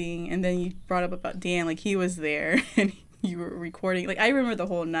dancing. And then you brought up about Dan, like he was there and you were recording. Like I remember the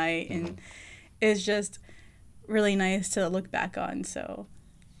whole night, and it's just really nice to look back on. So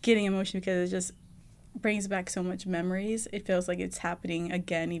getting emotional because it just brings back so much memories. It feels like it's happening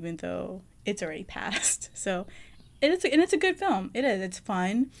again even though it's already passed. So it's a good film. It is. It's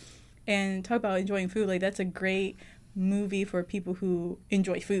fun. And talk about enjoying food, like that's a great movie for people who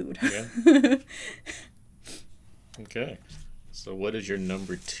enjoy food. Yeah. Okay. So what is your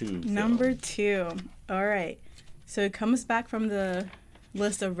number 2 film? Number 2. All right. So it comes back from the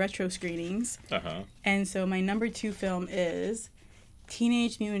list of retro screenings. And so my number 2 film is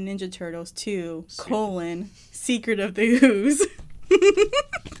Teenage Mutant Ninja Turtles 2, Secret of the Ooze.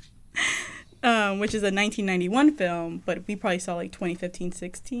 Which is a 1991 film, but we probably saw like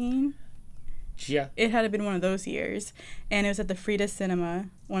 2015-16. Yeah. It had been one of those years. And it was at the Frida Cinema,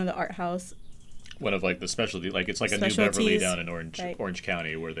 one of the art house. One of like the specialty, like it's like a New Beverly down in Orange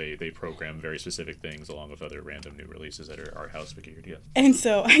County where they program very specific things along with other random new releases that are art house figured. Yeah. And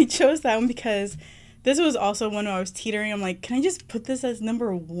so I chose that one because this was also one where I was teetering. I'm like, can I just put this as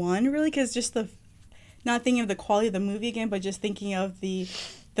number 1 really? Because just not thinking of the quality of the movie again, but just thinking of the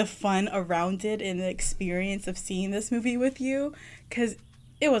fun around it and the experience of seeing this movie with you, because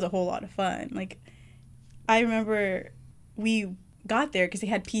it was a whole lot of fun. Like I remember we got there because they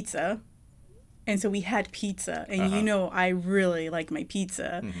had pizza. And so we had pizza, and you know I really like my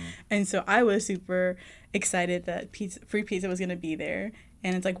pizza. And so I was super excited that free pizza was going to be there.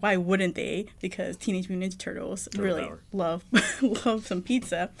 And it's like, why wouldn't they? Because Teenage Mutant Ninja Turtles really love some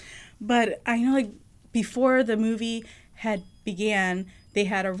pizza. But I know like before the movie had began, they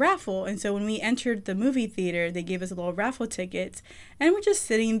had a raffle. And so when we entered the movie theater, they gave us little raffle tickets. And we're just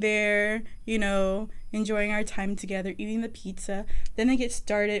sitting there, you know, enjoying our time together, eating the pizza. Then they get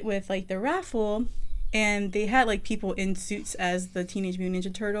started with like the raffle. And they had like people in suits as the Teenage Mutant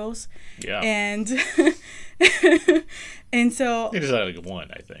Ninja Turtles. Yeah. And and so They just had like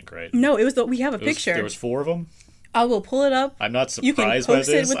one, I think, right? no, it was we have a picture. There was 4 of them. I will pull it up. I'm not You can surprised by post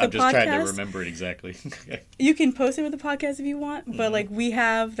it this. with the I'm just trying to podcast. remember it exactly. You can post it with the podcast if you want, but like we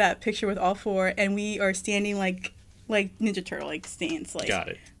have that picture with all 4, and we are standing like Ninja Turtle like stance, like Got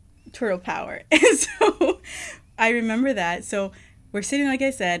it. turtle power. And so I remember that. So we're sitting, like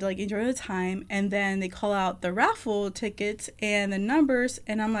I said, like enjoying the time, and then they call out the raffle tickets and the numbers,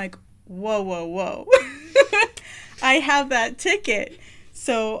 and I'm like, whoa. I have that ticket.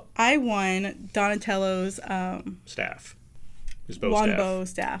 So I won Donatello's Staff. His bow Wombo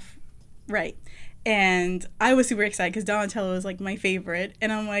staff. Right. And I was super excited because Donatello is like my favorite.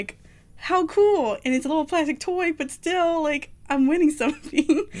 And I'm like, how cool. And it's a little plastic toy, but still, like, I'm winning something.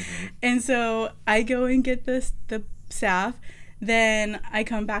 Mm-hmm. And so I go and get the staff. Then I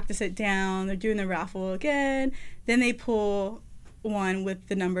come back to sit down. They're doing the raffle again. Then they pull one with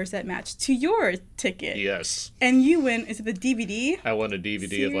the numbers that match to your ticket. Yes. And you win, is it the DVD? I won a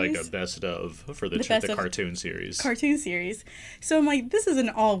DVD of like a Series? best of for the best of cartoon series. Cartoon series. So I'm like, this is an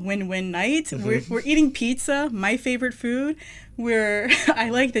all win-win night. We're eating pizza, my favorite food. I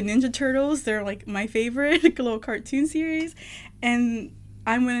like the Ninja Turtles. They're like my favorite little cartoon series. And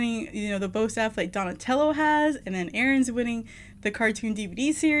I'm winning, you know, the bow staff like Donatello has, and then Aaron's winning the cartoon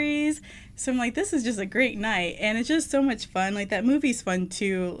DVD series. So I'm like, this is just a great night, and it's just so much fun. Like, that movie's fun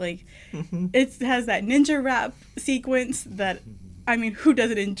too. Like, it has that ninja rap sequence that, I mean, who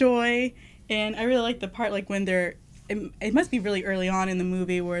doesn't enjoy? And I really like the part like when it must be really early on in the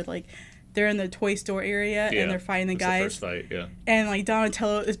movie where like they're in the toy store area and they're fighting the guys. The first fight, yeah. And like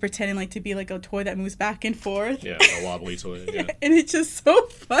Donatello is pretending like to be like a toy that moves back and forth. Yeah, a wobbly toy. Yeah. And it's just so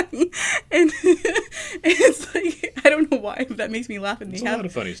funny. And it's like, I don't know why, but that makes me laugh. And There's a lot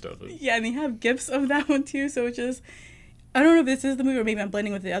of funny stuff. Yeah, and they have gifs of that one too. So it's just, I don't know if this is the movie or maybe I'm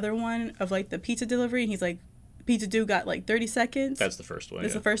blending with the other one of like the pizza delivery. And he's like, Pizza Dude got like 30 seconds. That's the first one.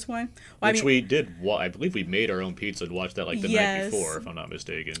 That's the first one. Well, Which we did. I believe we made our own pizza and watched that like the night before, if I'm not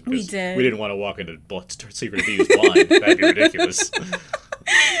mistaken. We did. We didn't want to walk into Secret of Thieves blind. That'd be ridiculous.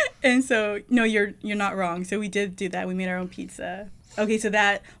 And so, no, you're not wrong. So we did do that. We made our own pizza. Okay, so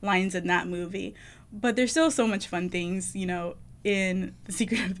that lines in that movie. But there's still so much fun things, you know, in The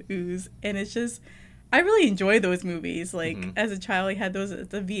Secret of the Ooze. And it's just, I really enjoy those movies. Like, as a child, I had those at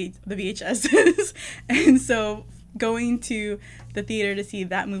the VHSs. And so going to the theater to see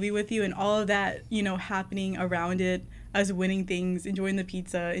that movie with you and all of that, you know, happening around it, us winning things, enjoying the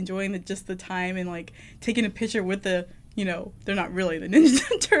pizza, enjoying just the time, and, like, taking a picture with the, you know, they're not really the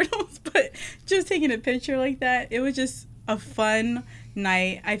Ninja Turtles, but just taking a picture like that. It was just a fun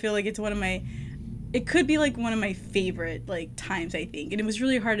night. I feel like it's it could be like one of my favorite like times, I think. And it was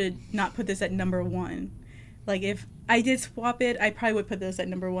really hard to not put this at number 1. Like, if I did swap it, I probably would put this at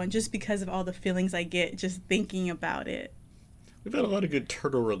number 1 just because of all the feelings I get just thinking about it. We've had a lot of good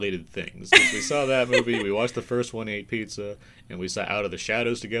turtle-related things. We saw that movie, we watched the first one, ate pizza, and we saw Out of the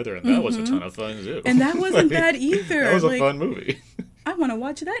Shadows together, and that was a ton of fun too. And that wasn't bad either. That was a fun movie. I want to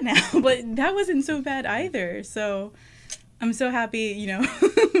watch that now, but that wasn't so bad either. So I'm so happy, you know,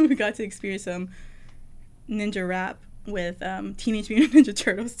 we got to experience some ninja rap with Teenage Mutant Ninja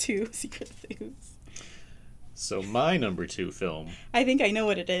Turtles 2, Secret of the Ooze. So my number 2 film, I think I know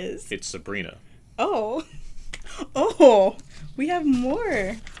what it is. it's Sabrina. Oh, we have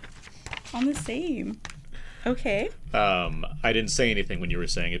more on the same. Okay. I didn't say anything when you were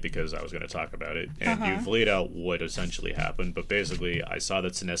saying it because I was going to talk about it, and you've laid out what essentially happened, but basically I saw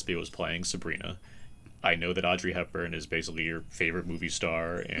that Cinespia was playing Sabrina. I know that Audrey Hepburn is basically your favorite movie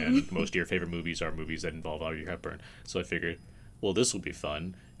star, and most of your favorite movies are movies that involve Audrey Hepburn. So I figured, well, this would be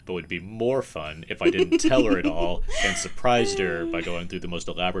fun, but it would be more fun if I didn't tell her it all and surprised her by going through the most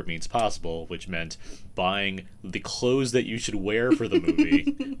elaborate means possible, which meant buying the clothes that you should wear for the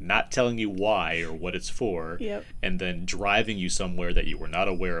movie, not telling you why or what it's for, and then driving you somewhere that you were not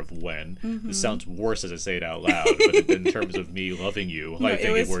aware of when. This sounds worse as I say it out loud, but in terms of me loving you, I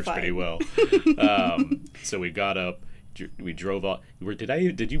think it works pretty well. So we got up. We drove off. Did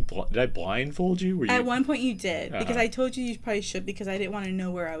I blindfold you? At one point you did, because I told you probably should, because I didn't want to know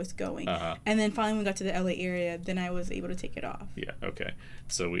where I was going. And then finally when we got to the LA area, then I was able to take it off. Yeah, okay.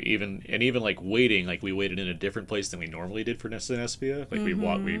 So we even like waiting, like we waited in a different place than we normally did for Cinespia. Like we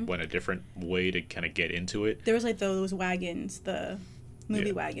went a different way to kind of get into it. There was like those wagons,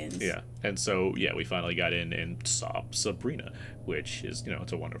 movie wagons. Yeah. And so, yeah, we finally got in and saw Sabrina, which is,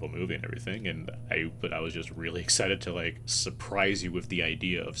 it's a wonderful movie and everything. But I was just really excited to, like, surprise you with the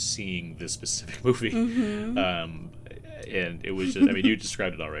idea of seeing this specific movie. And it was just, I mean, you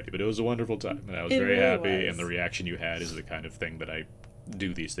described it already, but it was a wonderful time. And I was very happy. And the reaction you had is the kind of thing that I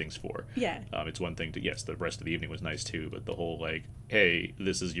do these things for. Yeah. It's one thing to, yes, the rest of the evening was nice too, but the whole, like, hey,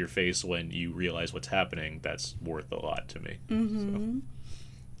 this is your face when you realize what's happening, that's worth a lot to me. So,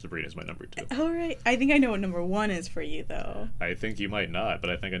 Sabrina's my number 2. All right. I think I know what number 1 is for you, though. I think you might not, but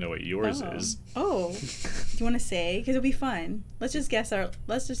I think I know what yours is. Oh. Do you want to say? Because it'll be fun. Let's just guess the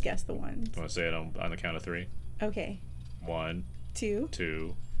ones. Do you want to say it on the count of 3? Okay. 1, 2,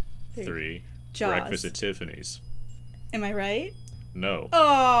 3. Jaws. Breakfast at Tiffany's. Am I right? No.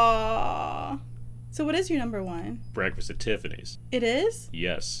 Oh. So what is your number 1? Breakfast at Tiffany's. It is?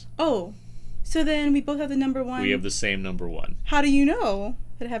 Yes. Oh. So then we both have the number 1. We have the same number 1. How do you know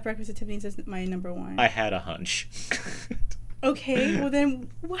that I have Breakfast at Tiffany's as my number 1? I had a hunch. Okay, well then,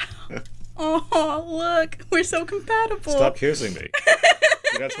 wow. Oh, look, we're so compatible. Stop kissing me.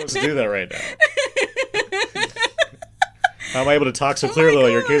 You're not supposed to do that right now. How am I able to talk so clearly while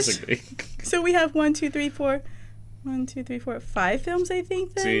you're kissing me? So we have 5 films, I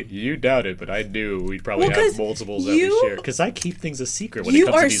think, then? See, you doubt it, but I knew we'd probably have multiples that we share. Because I keep things a secret when it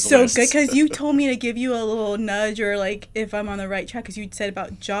comes to these lists. You are so good, because you told me to give you a little nudge or, like, if I'm on the right track, because you said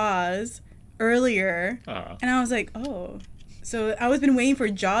about Jaws earlier. And I was like, oh. So I was been waiting for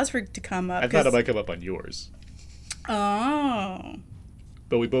Jaws to come up. I thought it might come up on yours. Oh.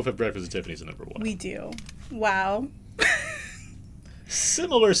 But we both have Breakfast at Tiffany's at number 1. We do. Wow.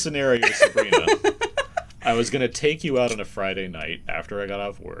 Similar scenario, Sabrina. I was going to take you out on a Friday night after I got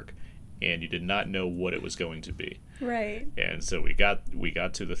off work, and you did not know what it was going to be. Right. And so we got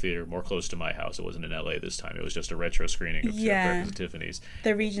to the theater more close to my house. It wasn't in LA this time. It was just a retro screening of Breakfast at Tiffany's.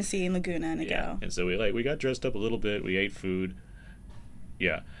 The Regency in Laguna and ago. And so we got dressed up a little bit. We ate food.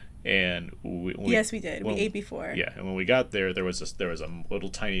 Yeah. And yes, we did. We ate before. Yeah, and when we got there, there was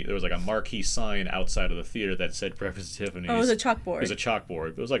like a marquee sign outside of the theater that said Breakfast at Tiffany's. Oh, it was a chalkboard. It was a chalkboard.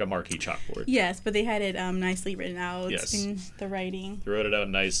 It was like a marquee chalkboard. Yes, but they had it nicely written out in the writing. They wrote it out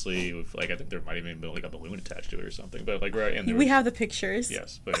nicely with, like, I think there might even be like a balloon attached to it or something. But like we have the pictures.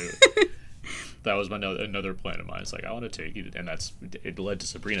 Yes, but that was another plan of mine. It's like, I want to take you, and it led to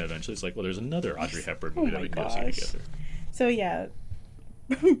Sabrina eventually. It's like, well, there's another Audrey Hepburn movie that we can go see together. So yeah.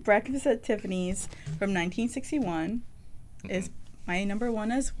 Breakfast at Tiffany's from 1961 is my number 1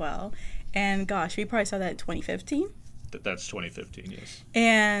 as well. And gosh, we probably saw that in 2015. That's 2015, yes.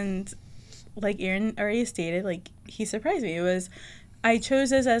 And like Aaron already stated, like, he surprised me. I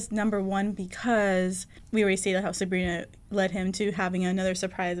chose this as number 1 because we already stated how Sabrina led him to having another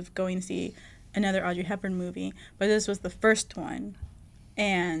surprise of going to see another Audrey Hepburn movie. But this was the first one.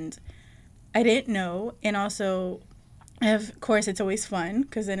 And I didn't know. And also, of course, it's always fun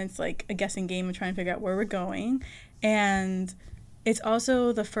because then it's like a guessing game of trying to figure out where we're going. And it's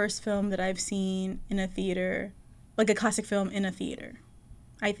also the first film that I've seen in a theater, like a classic film in a theater,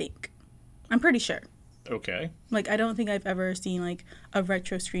 I think. I'm pretty sure. Okay. Like, I don't think I've ever seen, like, a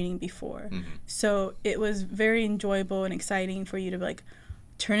retro screening before. So it was very enjoyable and exciting for you to, like,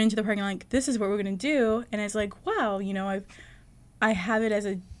 turn into the parking lot, like, this is what we're going to do. And it's like, wow, I have it as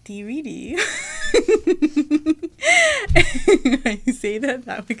a DVD. I say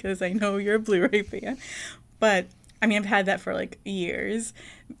that because I know you're a Blu-ray fan, but I mean, I've had that for like years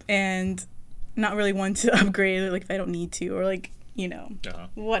and not really one to upgrade it, like, if I don't need to, or like,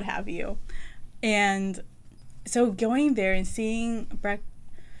 what have you. And so going there and seeing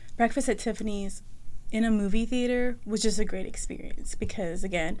Breakfast at Tiffany's in a movie theater was just a great experience because,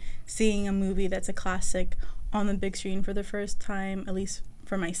 again, seeing a movie that's a classic on the big screen for the first time, at least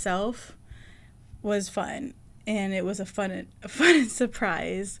for myself, was fun. And it was a fun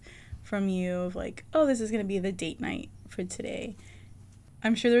surprise from you of like, oh, this is going to be the date night for today.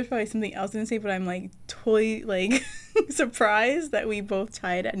 I'm sure there's probably something else to say, but I'm like totally like surprised that we both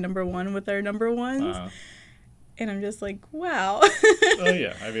tied at number 1 with our number 1s. And I'm just like, wow. Oh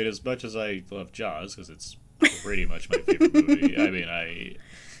yeah, I mean, as much as I love Jaws, because it's pretty much my favorite movie. I mean,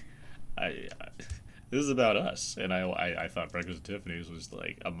 I this is about us, and I thought Breakfast at Tiffany's was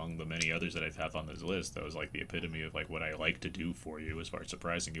like among the many others that I have on this list. That was like the epitome of like what I like to do for you, as far as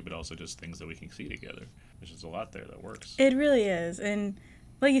surprising you, but also just things that we can see together. There's just a lot there that works. It really is, and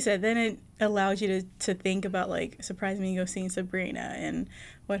like you said, then it allows you to think about like surprising me and go seeing Sabrina and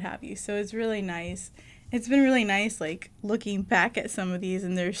what have you. So it's really nice. It's been really nice, like, looking back at some of these,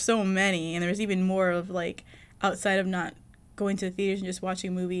 and there's so many, and there's even more of, like, outside of not going to the theaters and just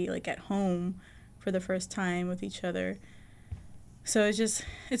watching a movie, like, at home for the first time with each other. So it's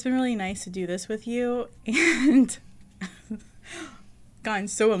been really nice to do this with you, and gotten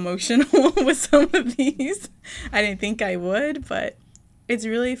so emotional with some of these. I didn't think I would, but it's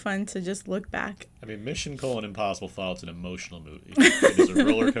really fun to just look back. I mean, Mission: Impossible Fallout's an emotional movie. It is a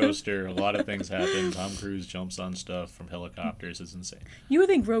roller coaster. A lot of things happen. Tom Cruise jumps on stuff from helicopters. It's insane. You would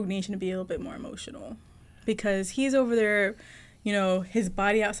think Rogue Nation would be a little bit more emotional because he's over there, his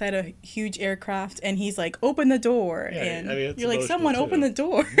body outside a huge aircraft, and he's like, "Open the door," Yeah, and I mean, it's you're like, emotional, "Someone too. open the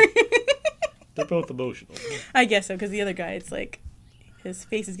door." They're both emotional. I guess so, because the other guy, it's like his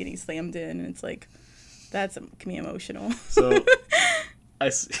face is getting slammed in, and it's like can be emotional. So, I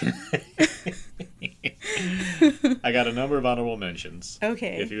got a number of honorable mentions.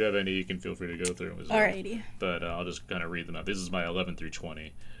 Okay. If you have any, you can feel free to go through them as well. Alrighty. But I'll just kind of read them out. This is my 11 through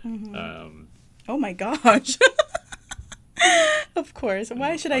 20. Oh my gosh. Of course.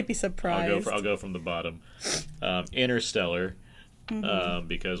 Why should I be surprised? I'll go from the bottom. Interstellar.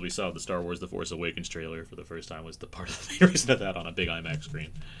 Because we saw the Star Wars The Force Awakens trailer for the first time, was the part of the reason of that on a big IMAX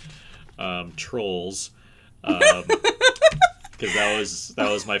screen. Trolls. Because that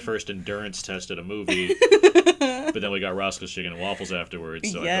was my first endurance test at a movie. But then we got Roscoe's Chicken and Waffles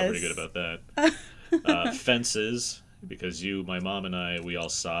afterwards, so I felt pretty good about that. Fences, because my mom and I, we all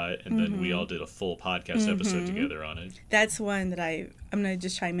saw it, and then we all did a full podcast episode together on it. That's one that I'm going to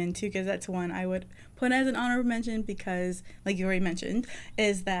just chime in too, because that's one I would put as an honorable mention because, like you already mentioned,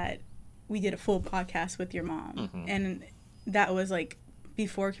 is that we did a full podcast with your mom. And that was like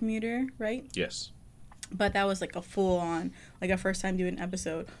before Commuter, right? Yes. But that was like a full on, like our first time doing an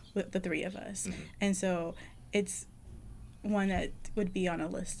episode with the three of us. And so it's one that would be on a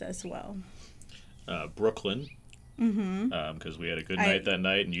list as well. Brooklyn. Because we had a good night that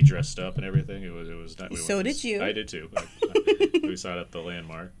night, and you dressed up and everything. It was not. So did you. I did too. We saw it at the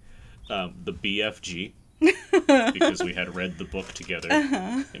Landmark. The BFG. Because we had read the book together.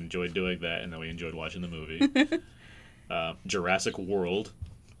 Enjoyed doing that, and then we enjoyed watching the movie. Jurassic World.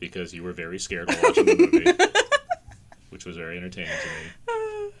 Because you were very scared while watching the movie, which was very entertaining to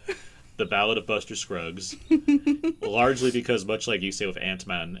me. The Ballad of Buster Scruggs, largely because, much like you say with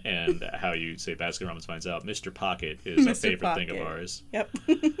Ant-Man and how you say Baskin-Robbins finds out, Mr. Pocket is a favorite thing of ours. Yep.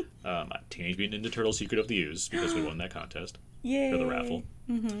 Teenage Mutant Ninja Turtles Secret of the Ooze, because we won that contest. Yay. For the raffle.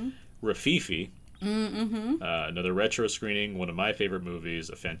 Rafifi. Another retro screening, one of my favorite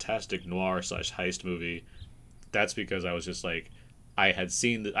movies, a fantastic noir/heist movie. That's because I was just like, I hadn't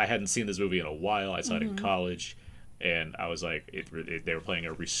seen this movie in a while. I saw it in college, and I was like, they were playing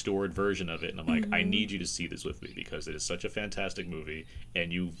a restored version of it, and I'm like, I need you to see this with me because it is such a fantastic movie, and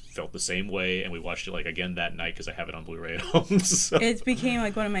you felt the same way, and we watched it like again that night because I have it on Blu-ray at home. So. It became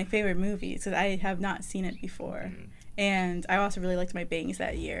like one of my favorite movies because I have not seen it before, and I also really liked my bangs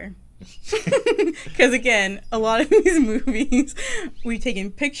that year. Because again, a lot of these movies we've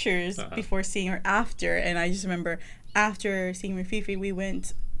taken pictures before seeing or after, and I just remember after seeing Rafifi, we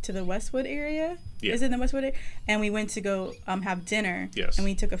went to the Westwood area. Yeah. Is it in the Westwood area? And we went to go have dinner. Yes. And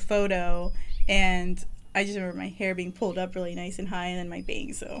we took a photo, and I just remember my hair being pulled up really nice and high, and then my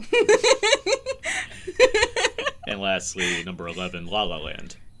bangs. So. And lastly, number 11, La La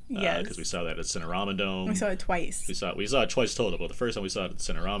Land. Yes. Because we saw that at Cinerama Dome. We saw it twice. We saw it twice total. But the first time we saw it at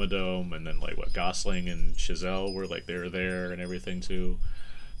the Cinerama Dome, and then Gosling and Chazelle were they were there and everything too.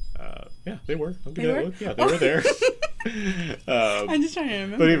 Yeah, they were. I'll give you that look. Yeah, they were there. I'm just trying to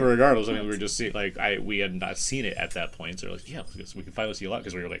remember. But even regardless, I mean, we were just seeing we had not seen it at that point, so we're like, yeah, we can finally see a lot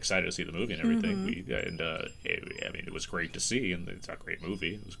because we were excited to see the movie and everything. It was great to see, and it's a great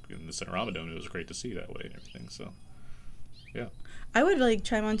movie. It was in the Cinerama Dome. It was great to see that way and everything. So, yeah. I would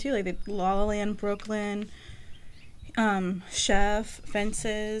chime on too, the La La Land, Brooklyn, Chef,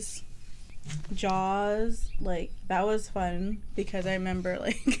 Fences, Jaws. That was fun because I remember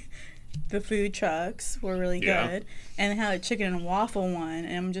the food trucks were really good, and they had a chicken and waffle one,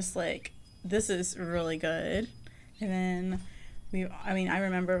 and I'm just like, this is really good. And then I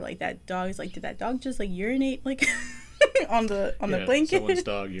remember that dog did that dog just urinate on the blanket? Someone's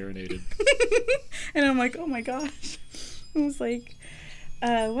dog urinated. And I'm like, oh my gosh. I was like,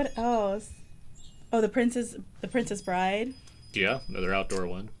 what else? Oh, the Princess Bride. Yeah, another outdoor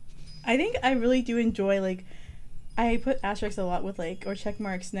one. I think I really do enjoy I put asterisks a lot with or check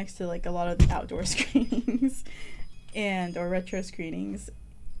marks next to a lot of the outdoor screenings or retro screenings,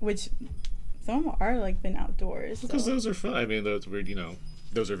 which some of them are been outdoors. Because those are fun. I mean, those were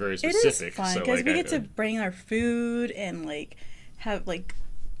those are very specific. It is fun because we get to bring our food and have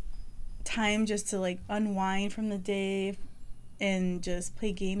time just to unwind from the day and just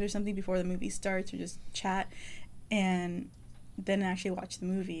play games or something before the movie starts or just chat and then actually watch the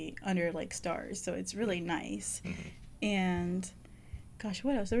movie under stars. So it's really nice. And Gosh,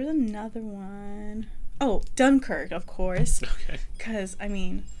 what else? There was another one. Oh, Dunkirk, of course. Okay. Because, I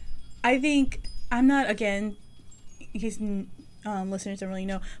mean, I think, I'm not, again, in case listeners don't really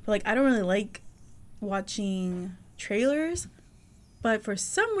know, but, like, I don't really like watching trailers. But for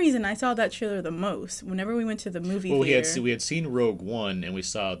some reason, I saw that trailer the most whenever we went to the movie theater. We had seen Rogue One, and we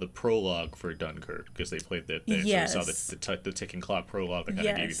saw the prologue for Dunkirk because they played that there. Yes. So we saw the ticking clock prologue that kind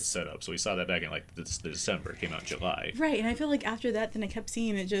of gave you the setup. So we saw that back in like the December. It came out in July. Right, and I feel like after that, then I kept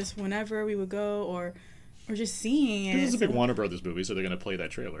seeing it just whenever we would go or just seeing it. This is a big Warner Brothers movie, so they're going to play that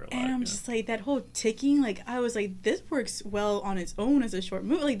trailer a lot. And I'm just like, that whole ticking, like, I was like, this works well on its own as a short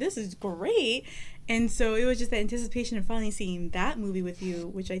movie. Like, this is great. And so it was just the anticipation of finally seeing that movie with you,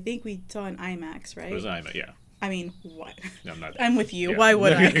 which I think we saw in IMAX, right? It was IMAX, yeah. I mean, what? I'm with you. Yeah. Why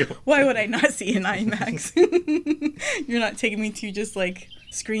would I? Why would I not see an IMAX? You're not taking me to just like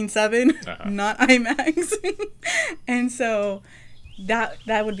Screen 7, not IMAX. And so that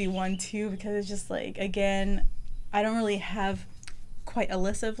would be one too, because it's just like, again, I don't really have quite a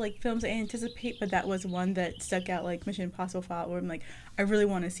list of like films I anticipate, but that was one that stuck out, like Mission Impossible Fallout, where I'm like, I really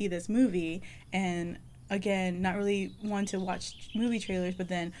want to see this movie. And again, not really want to watch movie trailers, but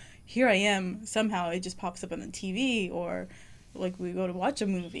then here I am, somehow it just pops up on the TV, or like we go to watch a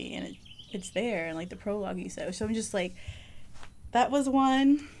movie and it's there, and like the prologue you said. So I'm just like, that was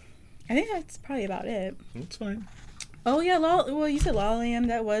one. I think that's probably about it. That's fine. Oh yeah, well, you said La La Land.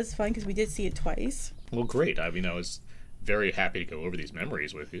 That was fun because we did see it twice. Well, great. I mean, I was very happy to go over these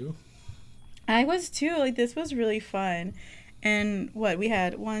memories with you. I was too. Like, this was really fun. And what, we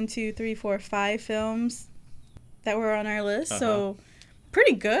had 1, 2, 3, 4, 5 films that were on our list. So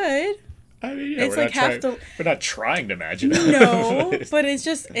pretty good. I mean, yeah, it's like we're not trying to imagine it. No, but it's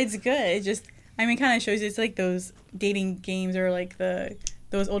good. It just, I mean, kind of shows you, it's like those dating games, or like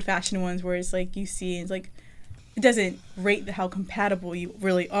those old-fashioned ones where it's like you see, it's like, it doesn't rate how compatible you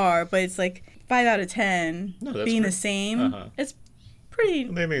really are, but it's like 5 out of 10 being the same. It's pretty.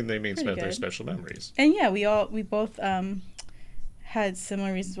 They mean they're special memories. And yeah, we both had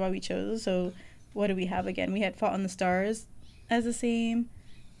similar reasons why we chose. So what do we have again? We had Fault in the Stars as the same,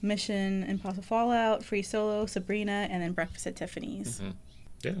 Mission Impossible Fallout, Free Solo, Sabrina, and then Breakfast at Tiffany's.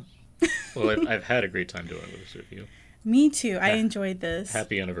 Yeah. Well, I've had a great time doing this with you. Me too. I enjoyed this.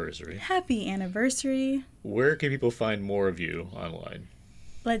 Happy anniversary. Happy anniversary. Where can people find more of you online?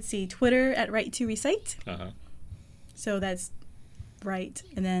 Let's see. Twitter at Right2Recite. So that's right,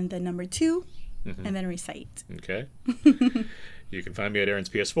 and then the number 2, and then recite. Okay. You can find me at Aaron's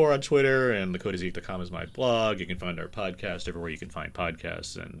PS4 on Twitter, and thecodeisgeek.com is my blog. You can find our podcast everywhere you can find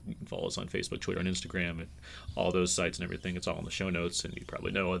podcasts, and you can follow us on Facebook, Twitter, and Instagram, and all those sites and everything. It's all in the show notes, and you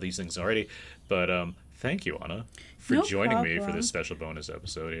probably know all these things already. But thank you, Anna, for joining me for this special bonus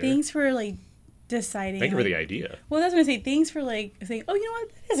episode here. Thanks for deciding. Thank you for the idea. Well, that's what I say. Thanks for saying, oh, you know what?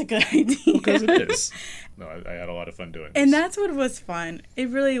 That is a good idea. Because it is. No, I had a lot of fun doing this. And that's what was fun. It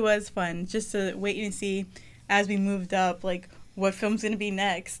really was fun, just to wait and see as we moved up, like, what film's going to be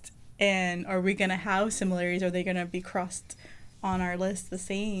next, and are we going to have similarities? Are they going to be crossed on our list the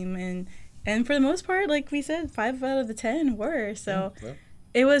same? And for the most part, like we said, 5 out of the 10 were. So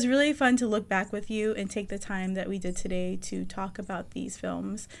it was really fun to look back with you and take the time that we did today to talk about these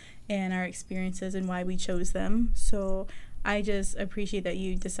films and our experiences and why we chose them. So I just appreciate that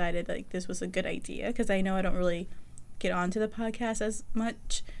you decided like this was a good idea, because I know I don't really get onto the podcast as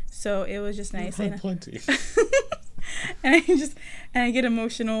much. So it was just nice. Plenty. And I get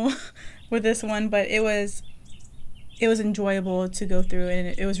emotional with this one, but it was enjoyable to go through,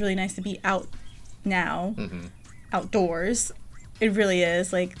 and it was really nice to be out now, outdoors. It really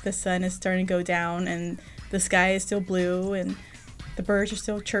is. Like, the sun is starting to go down, and the sky is still blue, and the birds are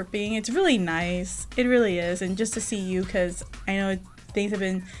still chirping. It's really nice. It really is. And just to see you, because I know things have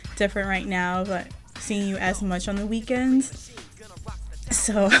been different right now, but seeing you as much on the weekends,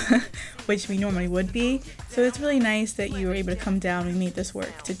 so which we normally would be. So it's really nice that you were able to come down and make this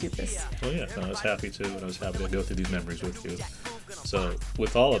work to do this. Well, yeah, I was happy to, and I was happy to go through these memories with you. So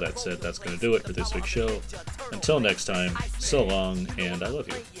with all of that said, that's going to do it for this week's show. Until next time, so long, and I love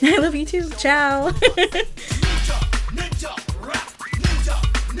you. I love you too. Ciao.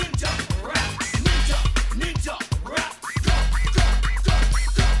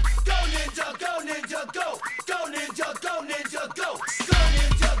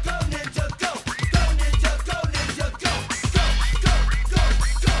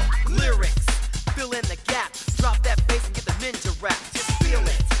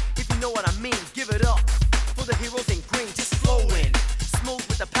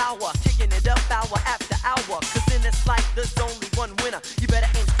 Kicking it up hour after hour, 'cause in this life there's only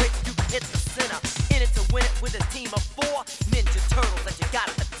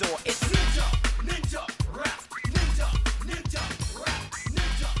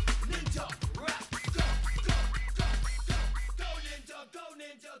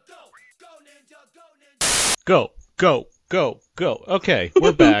Go, go, go, go. Okay,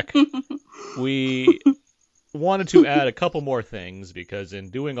 we're back. We wanted to add a couple more things because in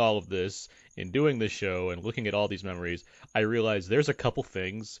doing all of this, in doing this show and looking at all these memories, I realized there's a couple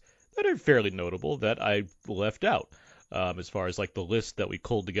things that are fairly notable that I left out. As far as like the list that we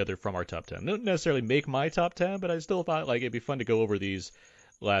culled together from our top 10. Don't necessarily make my top 10, but I still thought like it'd be fun to go over these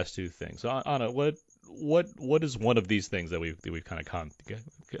last two things. So, Anna, what is one of these things that we've kind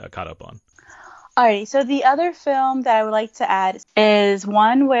of caught up on? Alright, so the other film that I would like to add is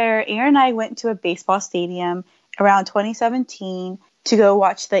one where Aaron and I went to a baseball stadium around 2017 to go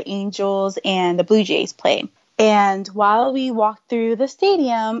watch the Angels and the Blue Jays play. And while we walked through the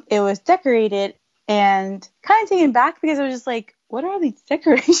stadium, it was decorated and kind of taken back because it was just like, what are all these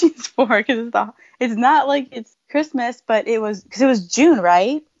decorations for? Because it's not like it's Christmas, but it was because it was June,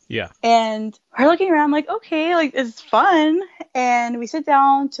 right? Yeah. And we're looking around like, okay, like it's fun. And we sit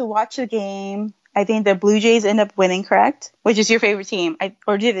down to watch the game. I think the Blue Jays end up winning, correct? Which is your favorite team,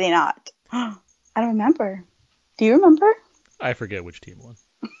 or did they not? I don't remember. Do you remember? I forget which team won.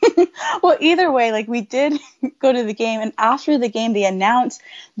 Well, either way, like we did go to the game, and after the game, they announced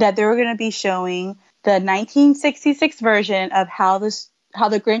that they were going to be showing the 1966 version of How the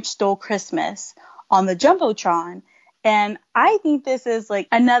Grinch Stole Christmas on the Jumbotron. And I think this is like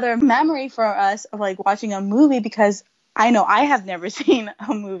another memory for us of like watching a movie because I know I have never seen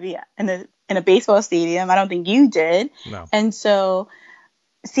a movie in a baseball stadium. I don't think you did. No. And so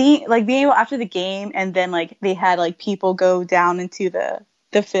being able after the game and then like they had like people go down into the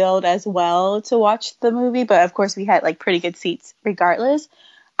field as well to watch the movie, but of course we had like pretty good seats regardless.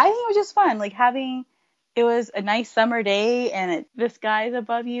 I think it was just fun, like it was a nice summer day and the sky's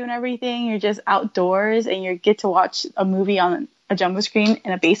above you and everything. You're just outdoors and you get to watch a movie on a jumbo screen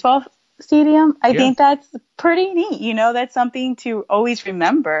in a baseball stadium. I think that's pretty neat. That's something to always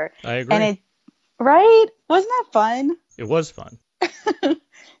remember. I agree. And right? Wasn't that fun? It was fun.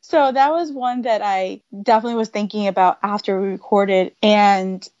 So that was one that I definitely was thinking about after we recorded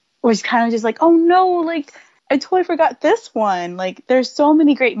and was kind of just like, oh no, like I totally forgot this one. Like there's so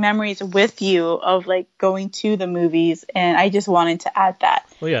many great memories with you of like going to the movies and I just wanted to add that.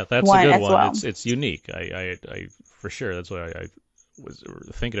 Well, yeah, that's a good one. Well. It's unique. I for sure. That's why I was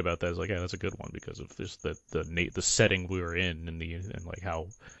thinking about that. I was like, yeah, that's a good one because of just the setting we were in and like how,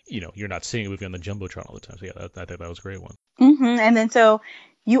 you're not seeing a movie on the Jumbotron all the time. So yeah, I think that was a great one. Mm-hmm. And then so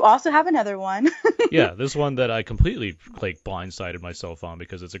you also have another one. Yeah, this one that I completely like blindsided myself on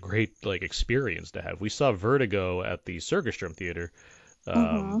because it's a great like experience to have. We saw Vertigo at the Circus Drum Theater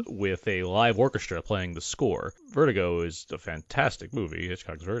with a live orchestra playing the score. Vertigo is a fantastic movie,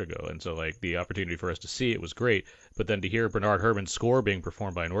 Hitchcock's Vertigo, and so like the opportunity for us to see it was great. But then to hear Bernard Herrmann's score being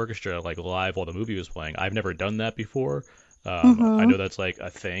performed by an orchestra like live while the movie was playing, I've never done that before. I know that's like a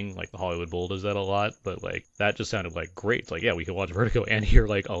thing, like the Hollywood Bowl does that a lot, but like that just sounded like great. It's like, yeah, we can watch Vertigo and hear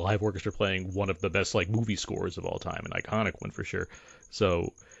like a live orchestra playing one of the best like movie scores of all time, an iconic one for sure.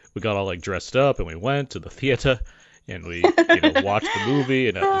 So we got all like dressed up and we went to the theater and we watched the movie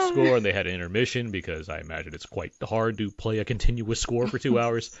and at the score, and they had an intermission because I imagine it's quite hard to play a continuous score for 2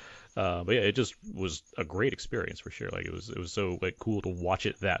 hours. But yeah, it just was a great experience for sure. Like it was so like cool to watch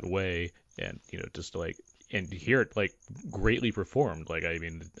it that way and just like and hear it like greatly performed. Like I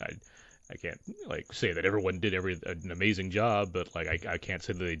mean, I can't like say that everyone did an amazing job, but like I can't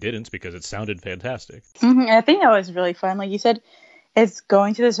say that they didn't because it sounded fantastic. Mm-hmm. And I think that was really fun. Like you said, it's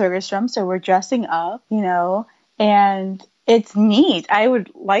going to the circus drum, so we're dressing up, and it's neat. I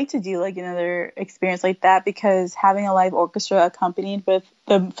would like to do like another experience like that because having a live orchestra accompanied with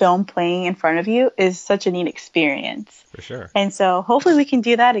the film playing in front of you is such a neat experience. For sure. And so hopefully we can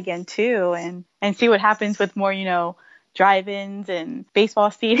do that again too and see what happens with more, drive-ins and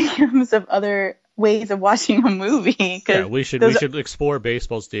baseball stadiums of other ways of watching a movie. Yeah, we should explore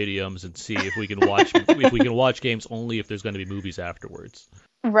baseball stadiums and see if we can watch games only if there's going to be movies afterwards.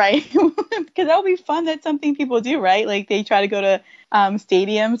 Right, because that would be fun. That's something people do, right? Like they try to go to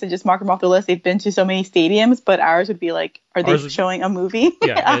stadiums and just mark them off the list. They've been to so many stadiums, but ours would be like, are they showing a movie?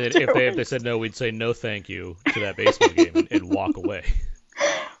 Yeah, and if they said no, we'd say no, thank you to that baseball game and walk away.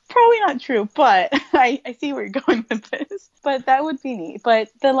 Probably not true, but I see where you're going with this. But that would be neat. But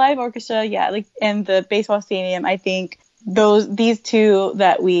the live orchestra, yeah, like and the baseball stadium, I think these two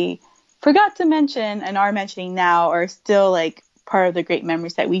that we forgot to mention and are mentioning now are still like part of the great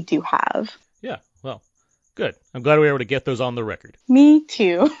memories that we do have. Yeah, well, good. I'm glad we were able to get those on the record. Me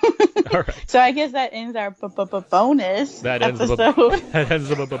too. All right. So I guess that ends our bonus episode. That ends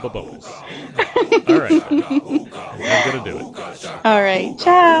the bonus. All right. I'm going to do it. All right.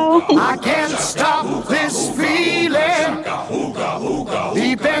 Ciao. I can't stop this feeling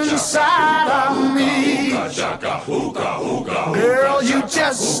deep inside of me. Girl, you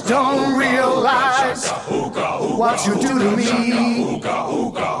just don't realize what you do to me.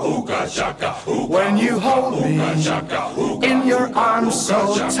 When you hold me in your arms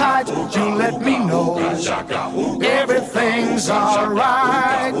so tight, you let me know everything's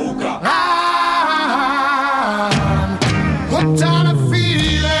alright. I'm hooked on a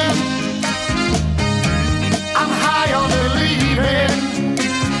feeling, I'm high on believing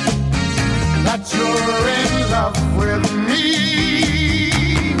that you're in love with me.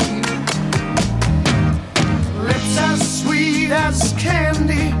 Lips as sweet as candy,